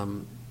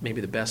 maybe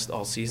the best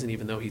all season,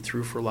 even though he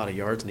threw for a lot of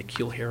yards.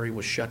 N'Keal Harry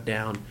was shut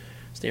down.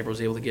 Stanford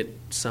was able to get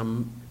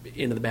some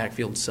into the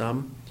backfield,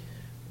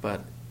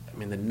 but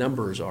the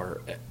numbers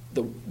are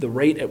the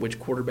rate at which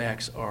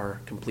quarterbacks are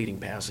completing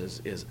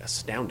passes is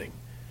astounding.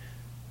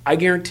 I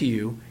guarantee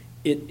you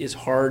it is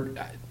hard.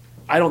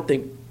 I don't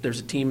think there's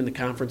a team in the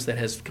conference that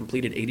has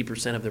completed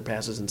 80% of their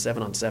passes in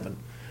 7-on-7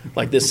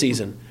 like this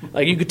season.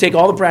 Like, you could take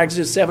all the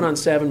practices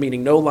 7-on-7,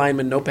 meaning no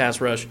lineman, no pass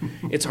rush.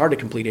 It's hard to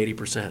complete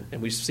 80%,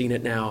 and we've seen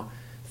it now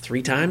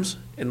 3 times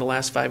in the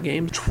last 5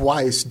 games.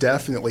 Twice,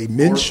 definitely.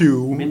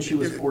 Minshew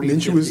was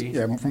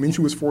 40-50. Minshew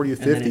was 40-50. And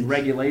then in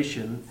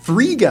regulation,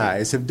 3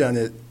 guys have done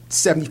it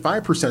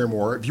 75% or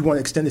more. If you want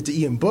to extend it to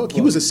Ian Book,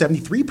 he was at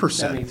 73%.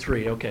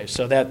 73, okay.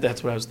 So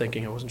that's what I was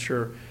thinking. I wasn't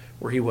sure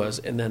where he was.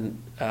 And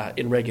then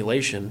in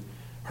regulation,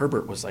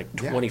 Herbert was like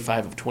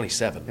 25 of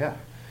 27. Yeah.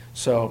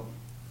 So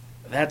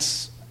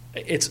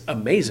it's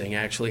amazing,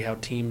 actually, how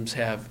teams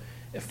have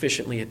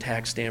efficiently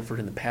attack Stanford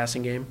in the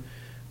passing game.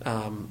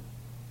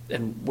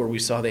 And where we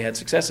saw they had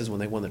successes when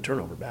they won the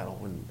turnover battle.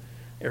 When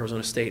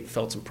Arizona State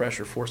felt some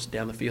pressure, forced it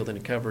down the field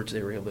into coverage,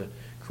 they were able to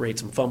create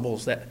some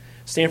fumbles. That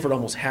Stanford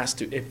almost has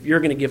to, if you're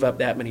going to give up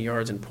that many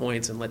yards and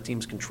points and let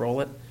teams control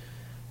it,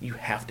 you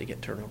have to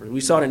get turnovers.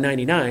 We saw it in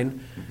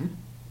 99.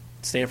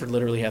 Stanford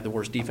literally had the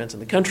worst defense in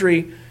the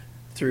country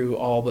through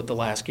all but the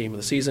last game of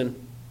the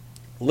season.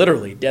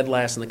 Literally dead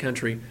last in the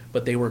country,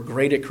 but they were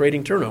great at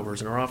creating turnovers,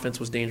 and our offense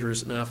was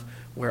dangerous enough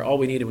where all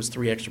we needed was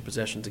 3 extra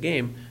possessions a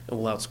game, and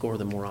we'll outscore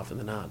them more often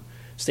than not.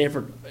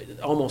 Stanford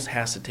almost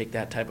has to take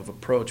that type of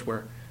approach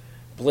where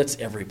blitz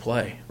every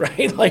play,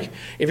 right? Like,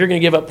 if you're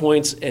going to give up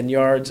points and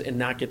yards and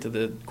not get to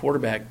the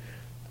quarterback,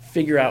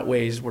 figure out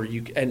ways where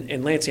you –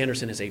 and Lance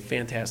Anderson is a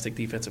fantastic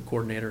defensive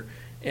coordinator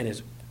and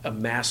is a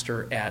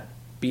master at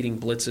beating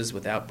blitzes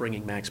without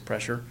bringing max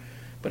pressure.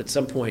 But at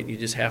some point, you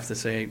just have to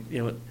say,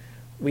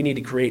 we need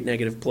to create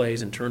negative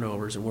plays and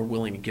turnovers, and we're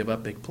willing to give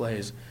up big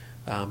plays,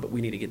 but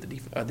we need to get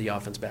the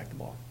offense back the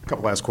ball. A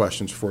couple last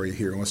questions for you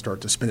here. Let's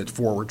start to spin it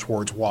forward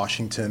towards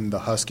Washington. The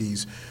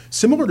Huskies,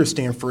 similar to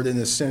Stanford in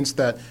the sense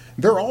that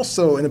they're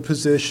also in a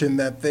position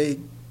that they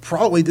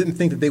probably didn't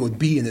think that they would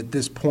be in at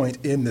this point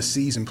in the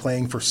season,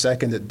 playing for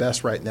second at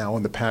best right now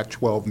in the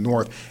Pac-12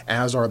 North,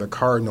 as are the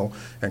Cardinal,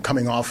 and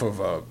coming off of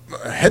a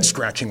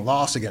head-scratching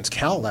loss against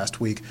Cal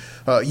last week.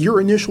 Your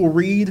initial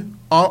read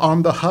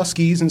on the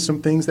Huskies and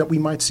some things that we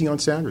might see on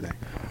Saturday?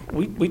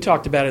 We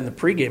talked about it in the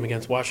pregame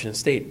against Washington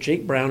State.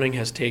 Jake Browning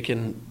has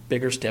taken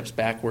bigger steps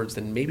backwards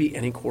than maybe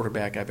any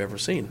quarterback I've ever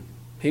seen.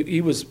 He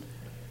was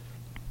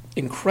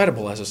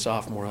incredible as a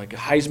sophomore, like a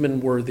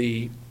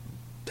Heisman-worthy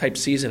type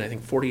season. I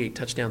think 48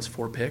 touchdowns,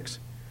 4 picks.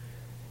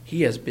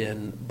 He has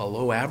been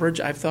below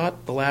average, I've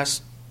thought, the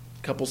last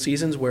couple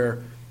seasons,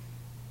 where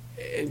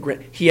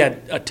he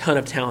had a ton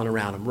of talent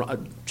around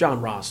him.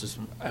 John Ross is,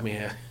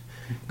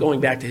 going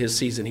back to his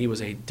season, he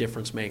was a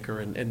difference maker,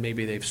 and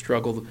maybe they've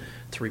struggled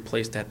to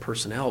replace that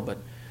personnel, but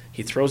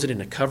he throws it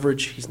into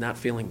coverage. He's not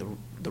feeling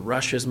the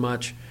rush as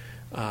much.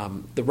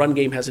 The run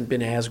game hasn't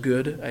been as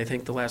good, I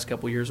think, the last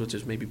couple of years, which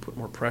has maybe put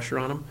more pressure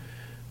on him.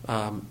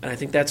 And I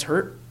think that's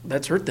hurt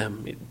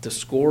them. To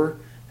score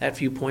that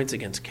few points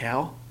against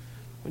Cal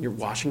when you're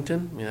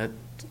Washington,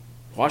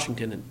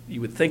 Washington, you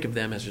would think of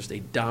them as just a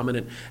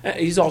dominant.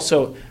 He's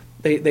also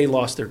they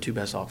lost their 2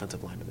 best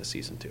offensive linemen this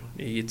season too.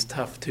 It's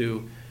tough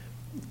to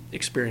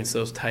experience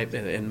those type,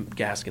 and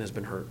Gaskin has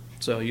been hurt.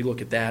 So you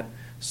look at that.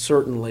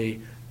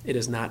 Certainly, it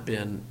has not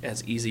been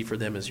as easy for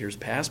them as years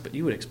past. But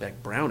you would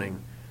expect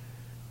Browning.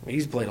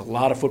 He's played a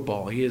lot of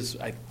football. He is,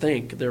 I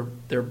think,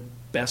 their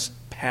best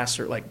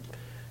passer. I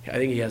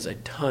think he has a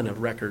ton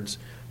of records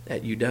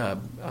at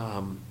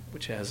UW,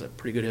 which has a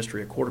pretty good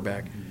history at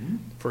quarterback.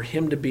 For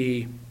him to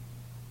be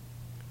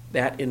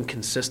that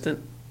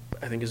inconsistent,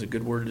 I think is a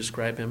good word to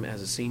describe him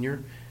as a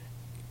senior,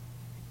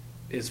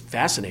 is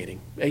fascinating.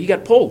 He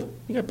got pulled.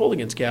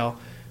 Against Cal.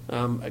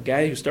 A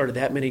guy who started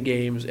that many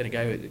games, and a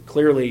guy who,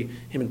 clearly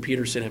him and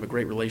Peterson have a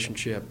great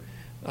relationship.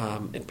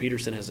 And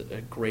Peterson has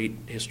a great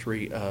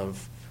history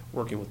of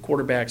working with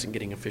quarterbacks and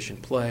getting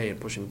efficient play and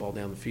pushing the ball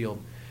down the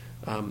field.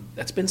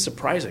 That's been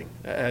surprising.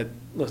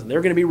 Listen,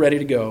 they're going to be ready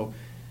to go.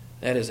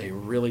 That is a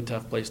really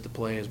tough place to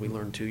play, as we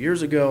learned 2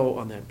 years ago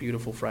on that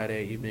beautiful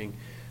Friday evening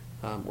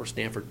where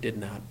Stanford did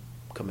not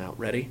come out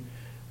ready.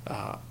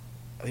 I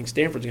think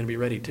Stanford's going to be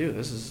ready too.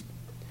 This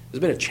has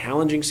been a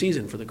challenging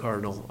season for the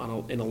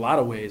Cardinal in a lot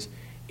of ways.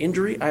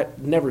 Injury, I've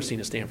never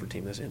seen a Stanford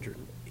team that's injured,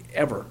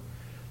 ever.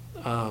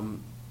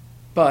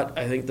 But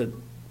I think that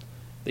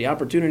the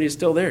opportunity is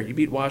still there. You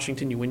beat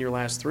Washington, you win your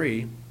last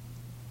 3.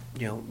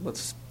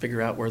 Let's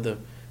figure out where the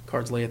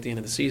cards lay at the end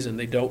of the season.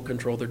 They don't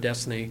control their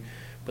destiny,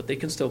 but they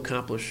can still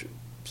accomplish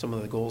some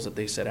of the goals that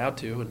they set out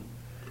to. And,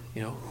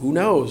 who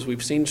knows?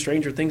 We've seen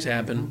stranger things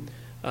happen.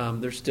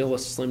 There's still a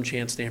slim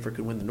chance Stanford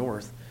could win the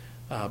North,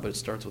 but it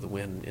starts with a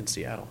win in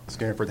Seattle.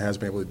 Stanford has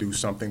been able to do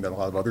something that a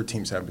lot of other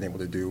teams haven't been able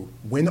to do.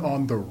 Win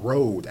on the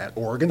road at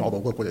Oregon, although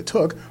look what it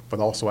took, but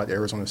also at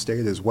Arizona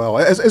State as well.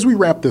 As we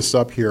wrap this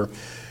up here,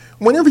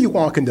 whenever you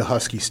walk into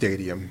Husky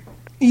Stadium,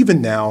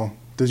 even now,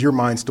 does your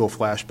mind still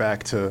flash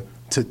back to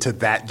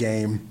that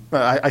game?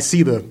 I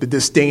see the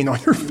disdain on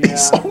your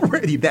face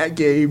already. That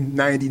game,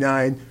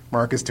 99,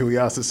 Marcus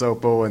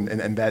Tuiasosopo,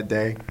 and that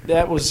day.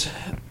 That was –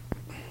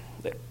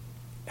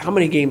 how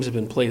many games have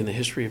been played in the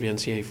history of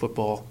NCAA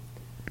football?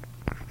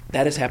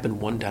 That has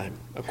happened one time.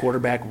 A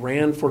quarterback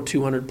ran for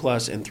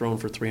 200-plus and thrown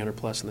for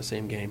 300-plus in the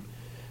same game.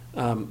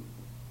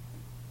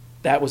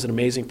 That was an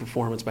amazing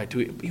performance by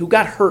Tui, who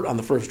got hurt on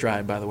the first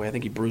drive, by the way. I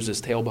think he bruised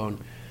his tailbone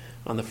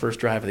on the first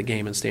drive of the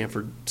game, and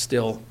Stanford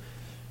still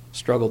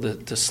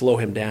struggled to slow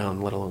him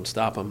down, let alone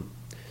stop him.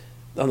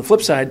 On the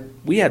flip side,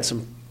 we had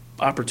some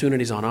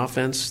opportunities on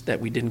offense that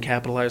we didn't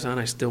capitalize on.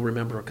 I still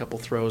remember a couple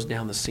throws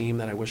down the seam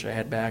that I wish I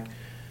had back.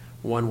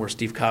 One where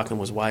Steve Coughlin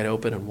was wide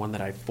open, and one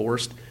that I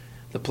forced.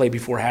 The play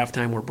before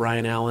halftime where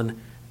Brian Allen,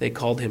 they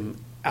called him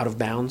out of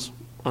bounds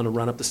on a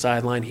run up the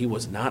sideline. He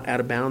was not out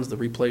of bounds, the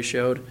replay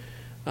showed,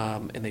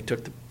 and they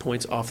took the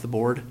points off the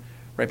board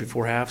right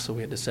before half, so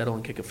we had to settle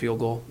and kick a field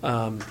goal.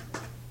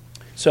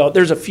 So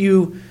there's a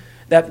few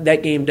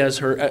that game does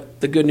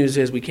hurt. The good news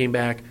is we came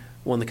back,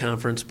 won the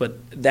conference,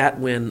 but that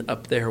win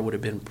up there would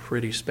have been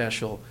pretty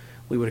special.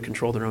 We would have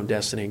controlled our own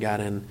destiny and got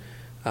in.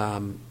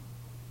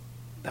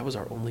 That was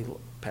our only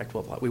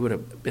Pac-12 lot. We would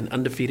have been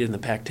undefeated in the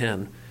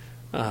Pac-10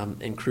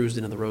 and cruised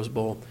into the Rose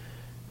Bowl.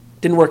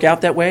 Didn't work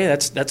out that way.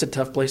 That's a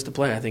tough place to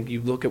play. I think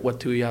you look at what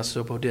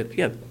Tuiasosopo did.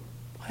 Yeah,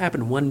 what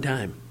happened one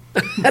time?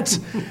 that's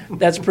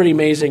pretty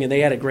amazing. And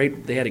they had a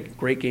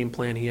great game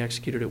plan. He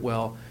executed it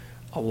well.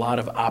 A lot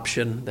of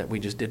option that we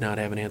just did not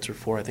have an answer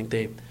for. I think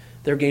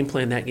their game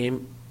plan that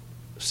game,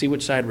 see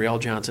which side Real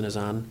Johnson is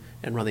on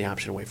and run the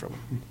option away from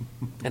him.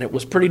 And it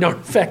was pretty darn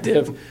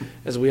effective,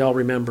 as we all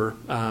remember.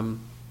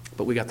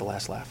 But we got the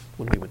last laugh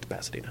when we went to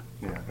Pasadena.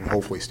 Yeah, and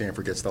hopefully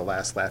Stanford gets the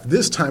last laugh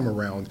this time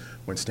around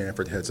when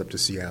Stanford heads up to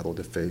Seattle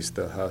to face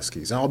the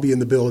Huskies. I'll be in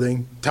the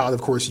building. Todd,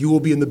 of course, you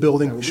will be in the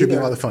building. It should be a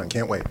lot of fun.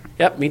 Can't wait.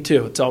 Yep, me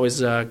too. It's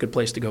always a good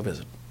place to go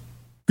visit.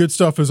 Good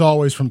stuff, as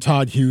always, from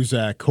Todd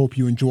Husak. Hope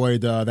you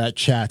enjoyed that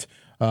chat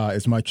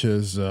as much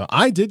as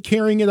I did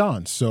carrying it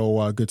on.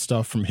 So good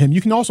stuff from him. You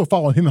can also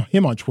follow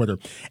him on Twitter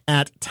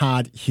at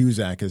Todd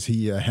Husak, as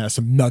he has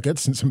some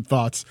nuggets and some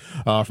thoughts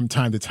from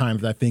time to time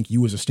that I think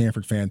you as a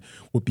Stanford fan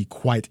would be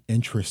quite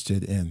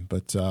interested in.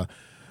 But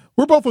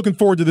we're both looking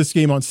forward to this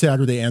game on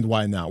Saturday, and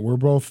why not? We're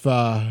both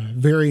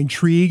very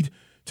intrigued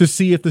to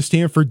see if the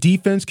Stanford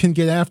defense can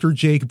get after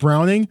Jake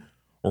Browning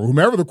or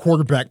whomever the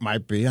quarterback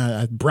might be.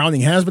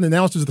 Browning has been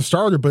announced as the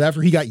starter, but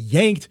after he got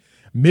yanked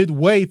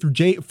midway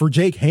through for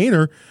Jake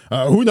Haener,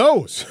 who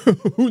knows?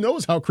 Who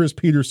knows how Chris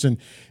Peterson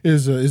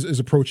is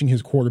approaching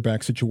his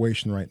quarterback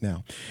situation right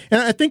now? And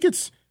I think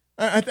it's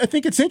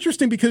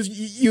interesting because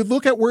you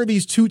look at where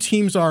these two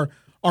teams are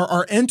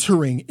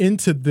entering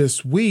into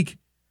this week.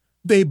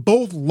 They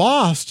both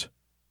lost,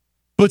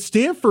 but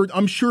Stanford,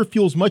 I'm sure,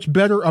 feels much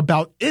better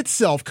about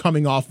itself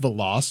coming off the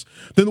loss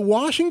than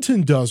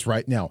Washington does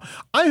right now.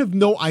 I have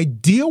no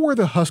idea where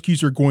the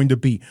Huskies are going to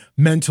be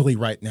mentally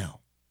right now.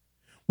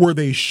 Where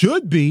they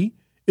should be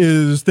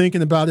is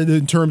thinking about it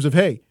in terms of,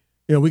 hey,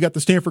 we got the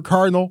Stanford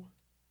Cardinal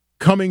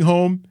coming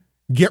home,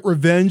 get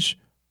revenge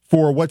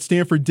for what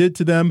Stanford did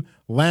to them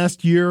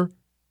last year,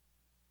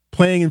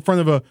 playing in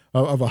front of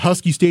a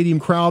Husky Stadium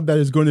crowd that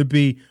is going to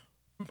be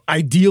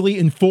ideally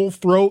in full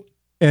throat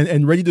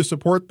and ready to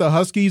support the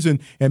Huskies and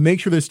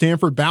make sure that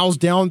Stanford bows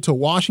down to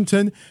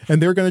Washington,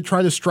 and they're going to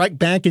try to strike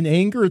back in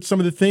anger at some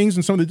of the things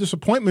and some of the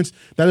disappointments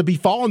that have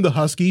befallen the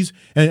Huskies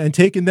and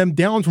taken them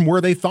down from where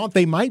they thought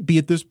they might be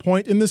at this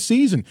point in the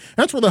season.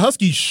 That's where the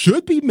Huskies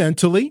should be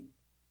mentally,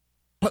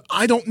 but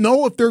I don't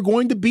know if they're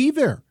going to be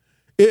there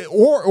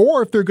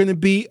or if they're going to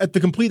be at the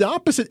complete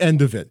opposite end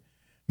of it.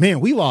 Man,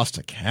 we lost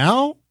to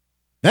Cal.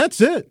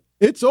 That's it.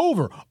 It's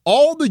over.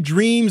 All the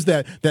dreams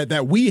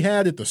that we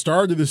had at the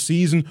start of the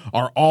season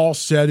are all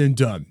said and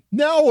done.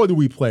 Now what do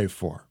we play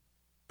for?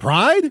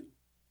 Pride?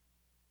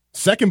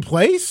 Second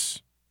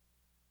place?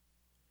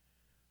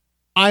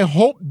 I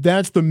hope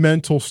that's the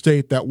mental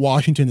state that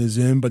Washington is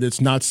in, but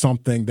it's not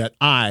something that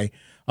I,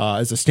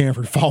 as a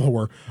Stanford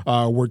follower,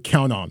 would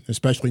count on,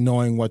 especially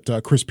knowing what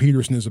Chris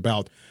Peterson is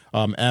about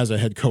as a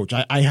head coach.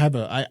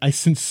 I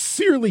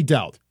sincerely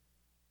doubt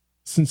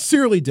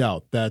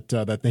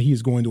that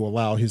he's going to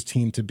allow his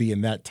team to be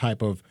in that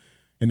type of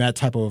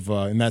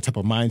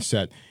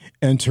mindset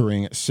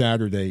entering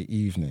Saturday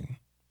evening.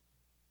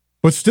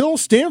 But still,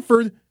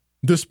 Stanford,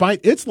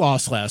 despite its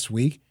loss last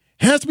week,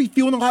 has to be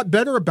feeling a lot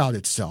better about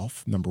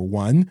itself. Number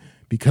one,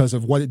 because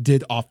of what it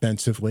did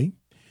offensively,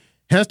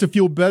 has to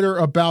feel better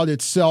about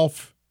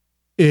itself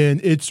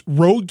in its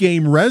road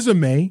game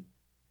resume.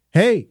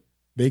 Hey,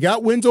 they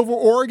got wins over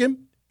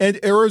Oregon and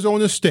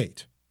Arizona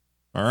State.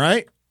 All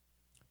right.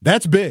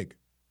 That's big.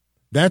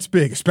 That's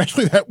big,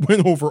 especially that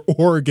win over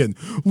Oregon,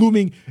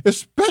 looming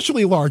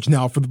especially large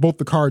now for both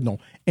the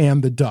Cardinal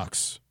and the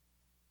Ducks.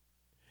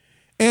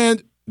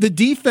 And the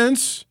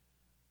defense,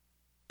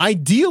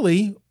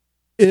 ideally,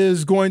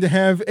 is going to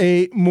have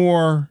a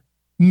more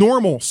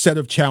normal set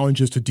of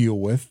challenges to deal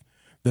with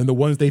than the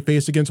ones they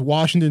face against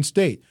Washington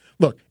State.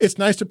 Look, it's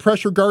nice to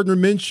pressure Gardner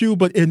Minshew,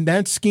 but in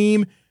that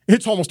scheme,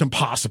 it's almost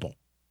impossible.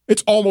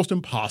 It's almost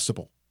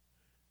impossible.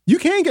 You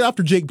can get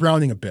after Jake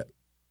Browning a bit.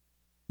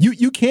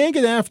 You can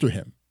get after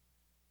him.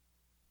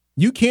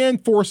 You can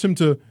force him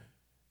to,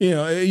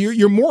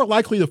 you're more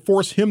likely to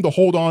force him to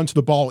hold on to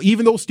the ball,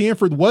 even though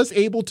Stanford was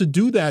able to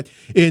do that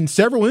in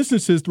several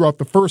instances throughout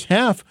the first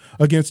half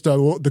against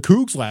the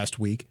Cougs last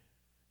week.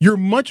 You're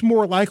much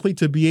more likely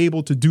to be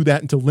able to do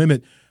that and to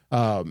limit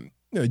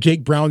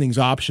Jake Browning's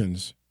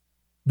options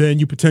than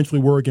you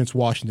potentially were against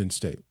Washington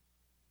State.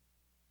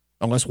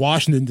 Unless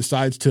Washington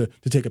decides to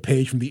take a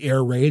page from the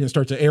air raid and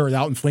start to air it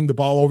out and fling the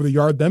ball over the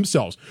yard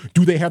themselves.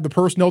 Do they have the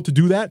personnel to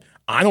do that?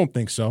 I don't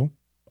think so.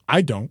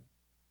 I don't.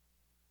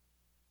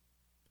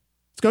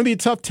 It's going to be a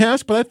tough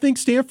task, but I think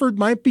Stanford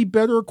might be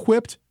better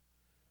equipped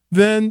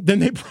than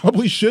they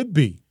probably should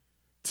be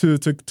to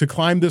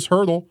climb this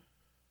hurdle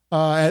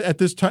at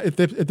this time at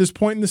this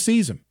point in the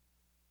season.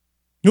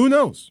 Who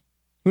knows?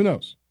 Who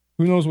knows?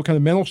 Who knows what kind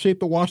of mental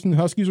shape the Washington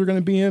Huskies are going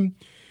to be in?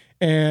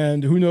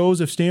 And who knows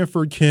if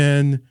Stanford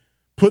can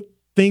put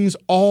things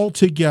all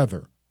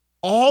together,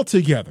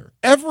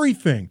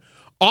 everything,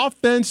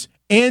 offense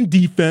and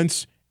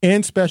defense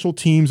and special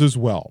teams as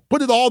well.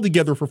 Put it all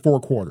together for 4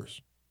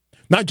 quarters.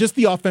 Not just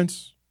the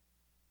offense,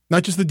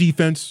 not just the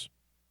defense,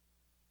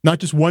 not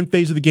just one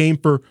phase of the game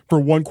for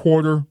 1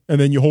 quarter,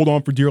 and then you hold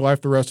on for dear life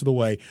the rest of the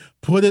way.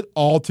 Put it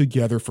all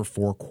together for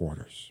 4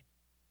 quarters.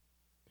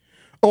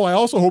 Oh, I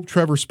also hope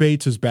Trevor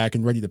Spates is back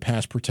and ready to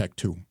pass protect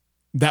too.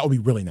 That would be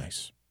really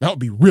nice. That would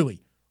be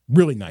really,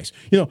 really nice.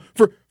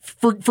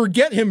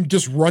 Forget him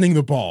just running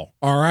the ball,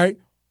 all right?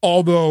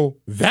 Although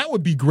that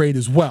would be great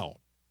as well.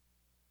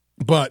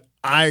 But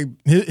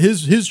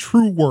his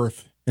true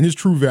worth and his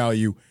true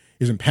value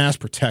is in pass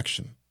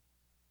protection.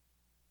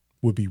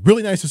 Would be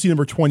really nice to see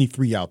number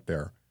 23 out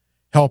there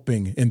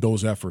helping in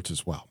those efforts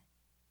as well.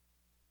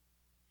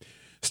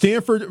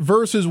 Stanford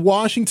versus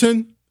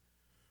Washington.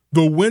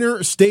 The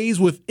winner stays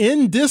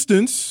within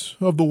distance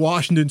of the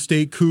Washington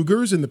State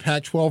Cougars in the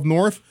Pac-12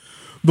 North.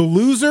 The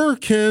loser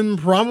can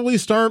probably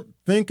start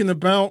thinking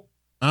about,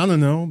 I don't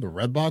know, the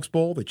Red Box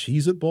Bowl, the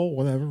Cheez-It Bowl,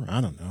 whatever. I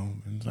don't know.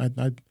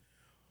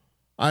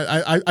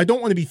 I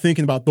don't want to be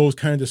thinking about those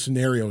kind of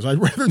scenarios. I'd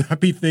rather not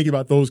be thinking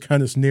about those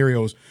kind of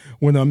scenarios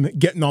when I'm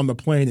getting on the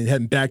plane and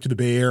heading back to the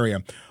Bay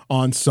Area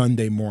on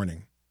Sunday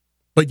morning.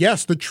 But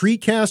yes, the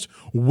TreeCast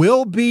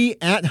will be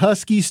at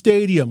Husky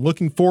Stadium.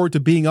 Looking forward to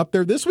being up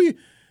there this week.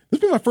 This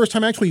will be my first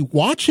time actually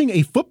watching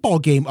a football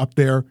game up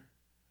there.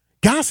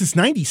 Gosh, since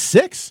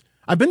 '96.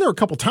 I've been there a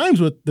couple times,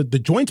 but the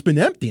joint's been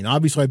empty. And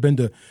obviously, I've been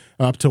to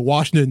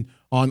Washington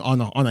on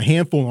a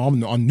handful,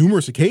 on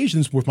numerous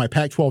occasions with my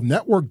Pac-12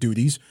 network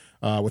duties,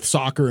 with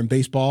soccer and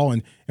baseball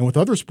and with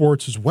other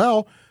sports as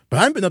well. But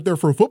I haven't been up there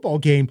for a football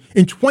game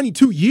in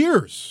 22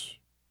 years.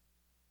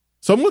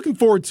 So I'm looking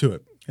forward to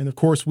it. And, of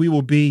course, we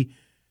will be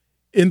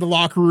in the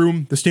locker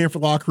room, the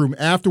Stanford locker room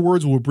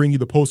afterwards. We'll bring you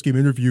the post-game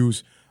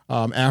interviews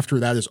after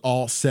that is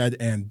all said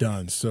and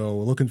done. So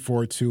looking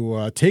forward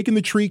to taking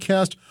the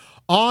TreeCast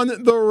on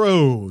the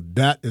road.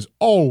 That is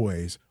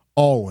always,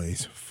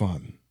 always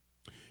fun.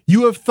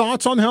 You have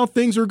thoughts on how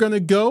things are going to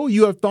go?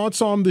 You have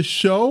thoughts on the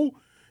show?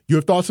 You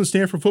have thoughts on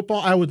Stanford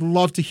football? I would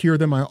love to hear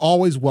them. I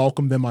always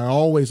welcome them. I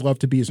always love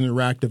to be as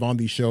interactive on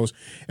these shows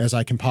as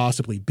I can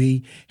possibly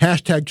be.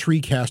 Hashtag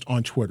TreeCast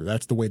on Twitter.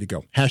 That's the way to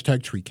go.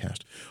 Hashtag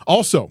TreeCast.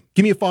 Also,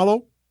 give me a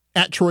follow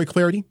at Troy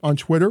Clarity on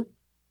Twitter.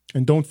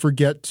 And don't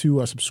forget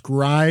to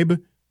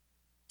subscribe.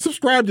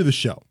 Subscribe to the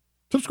show.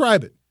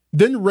 Subscribe it.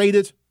 Then rate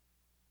it.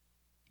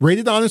 Rate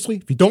it honestly.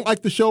 If you don't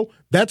like the show,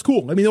 that's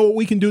cool. Let me know what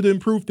we can do to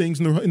improve things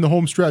in the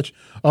home stretch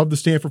of the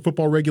Stanford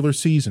football regular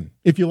season.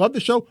 If you love the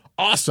show,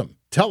 awesome.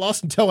 Tell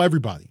us and tell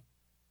everybody.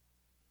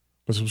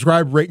 But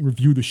subscribe, rate, and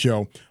review the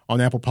show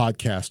on Apple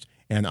Podcasts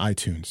and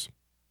iTunes.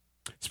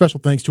 Special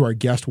thanks to our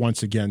guest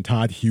once again,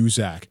 Todd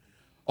Husak.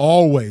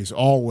 Always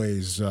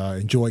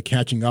enjoy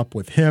catching up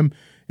with him.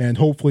 And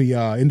hopefully,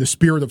 in the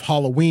spirit of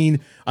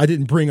Halloween, I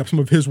didn't bring up some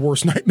of his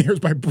worst nightmares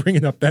by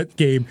bringing up that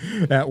game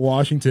at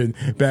Washington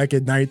back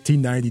in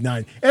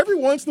 1999. Every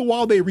once in a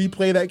while, they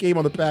replay that game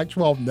on the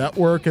Pac-12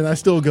 Network, and I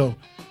still go,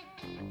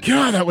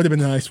 God, that would have been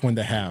a nice one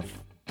to have.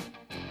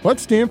 But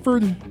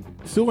Stanford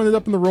still ended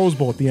up in the Rose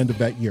Bowl at the end of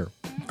that year.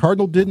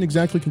 Cardinal didn't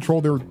exactly control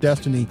their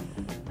destiny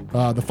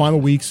the final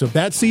weeks of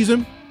that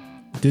season.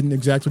 Didn't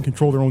exactly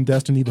control their own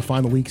destiny the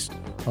final weeks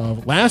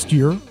of last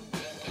year.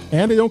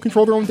 And they don't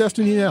control their own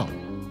destiny now.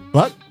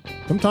 But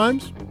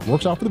sometimes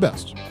works out for the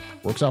best.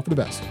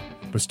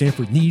 But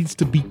Stanford needs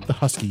to beat the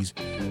Huskies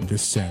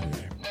this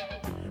Saturday.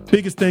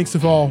 Biggest thanks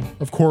of all,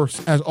 of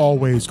course, as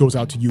always, goes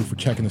out to you for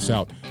checking us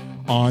out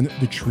on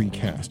the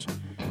TreeCast.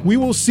 We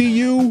will see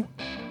you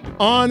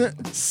on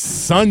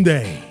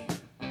Sunday.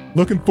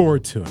 Looking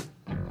forward to it.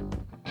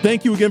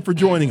 Thank you again for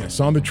joining us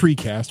on the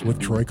TreeCast with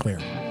Troy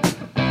Clarity.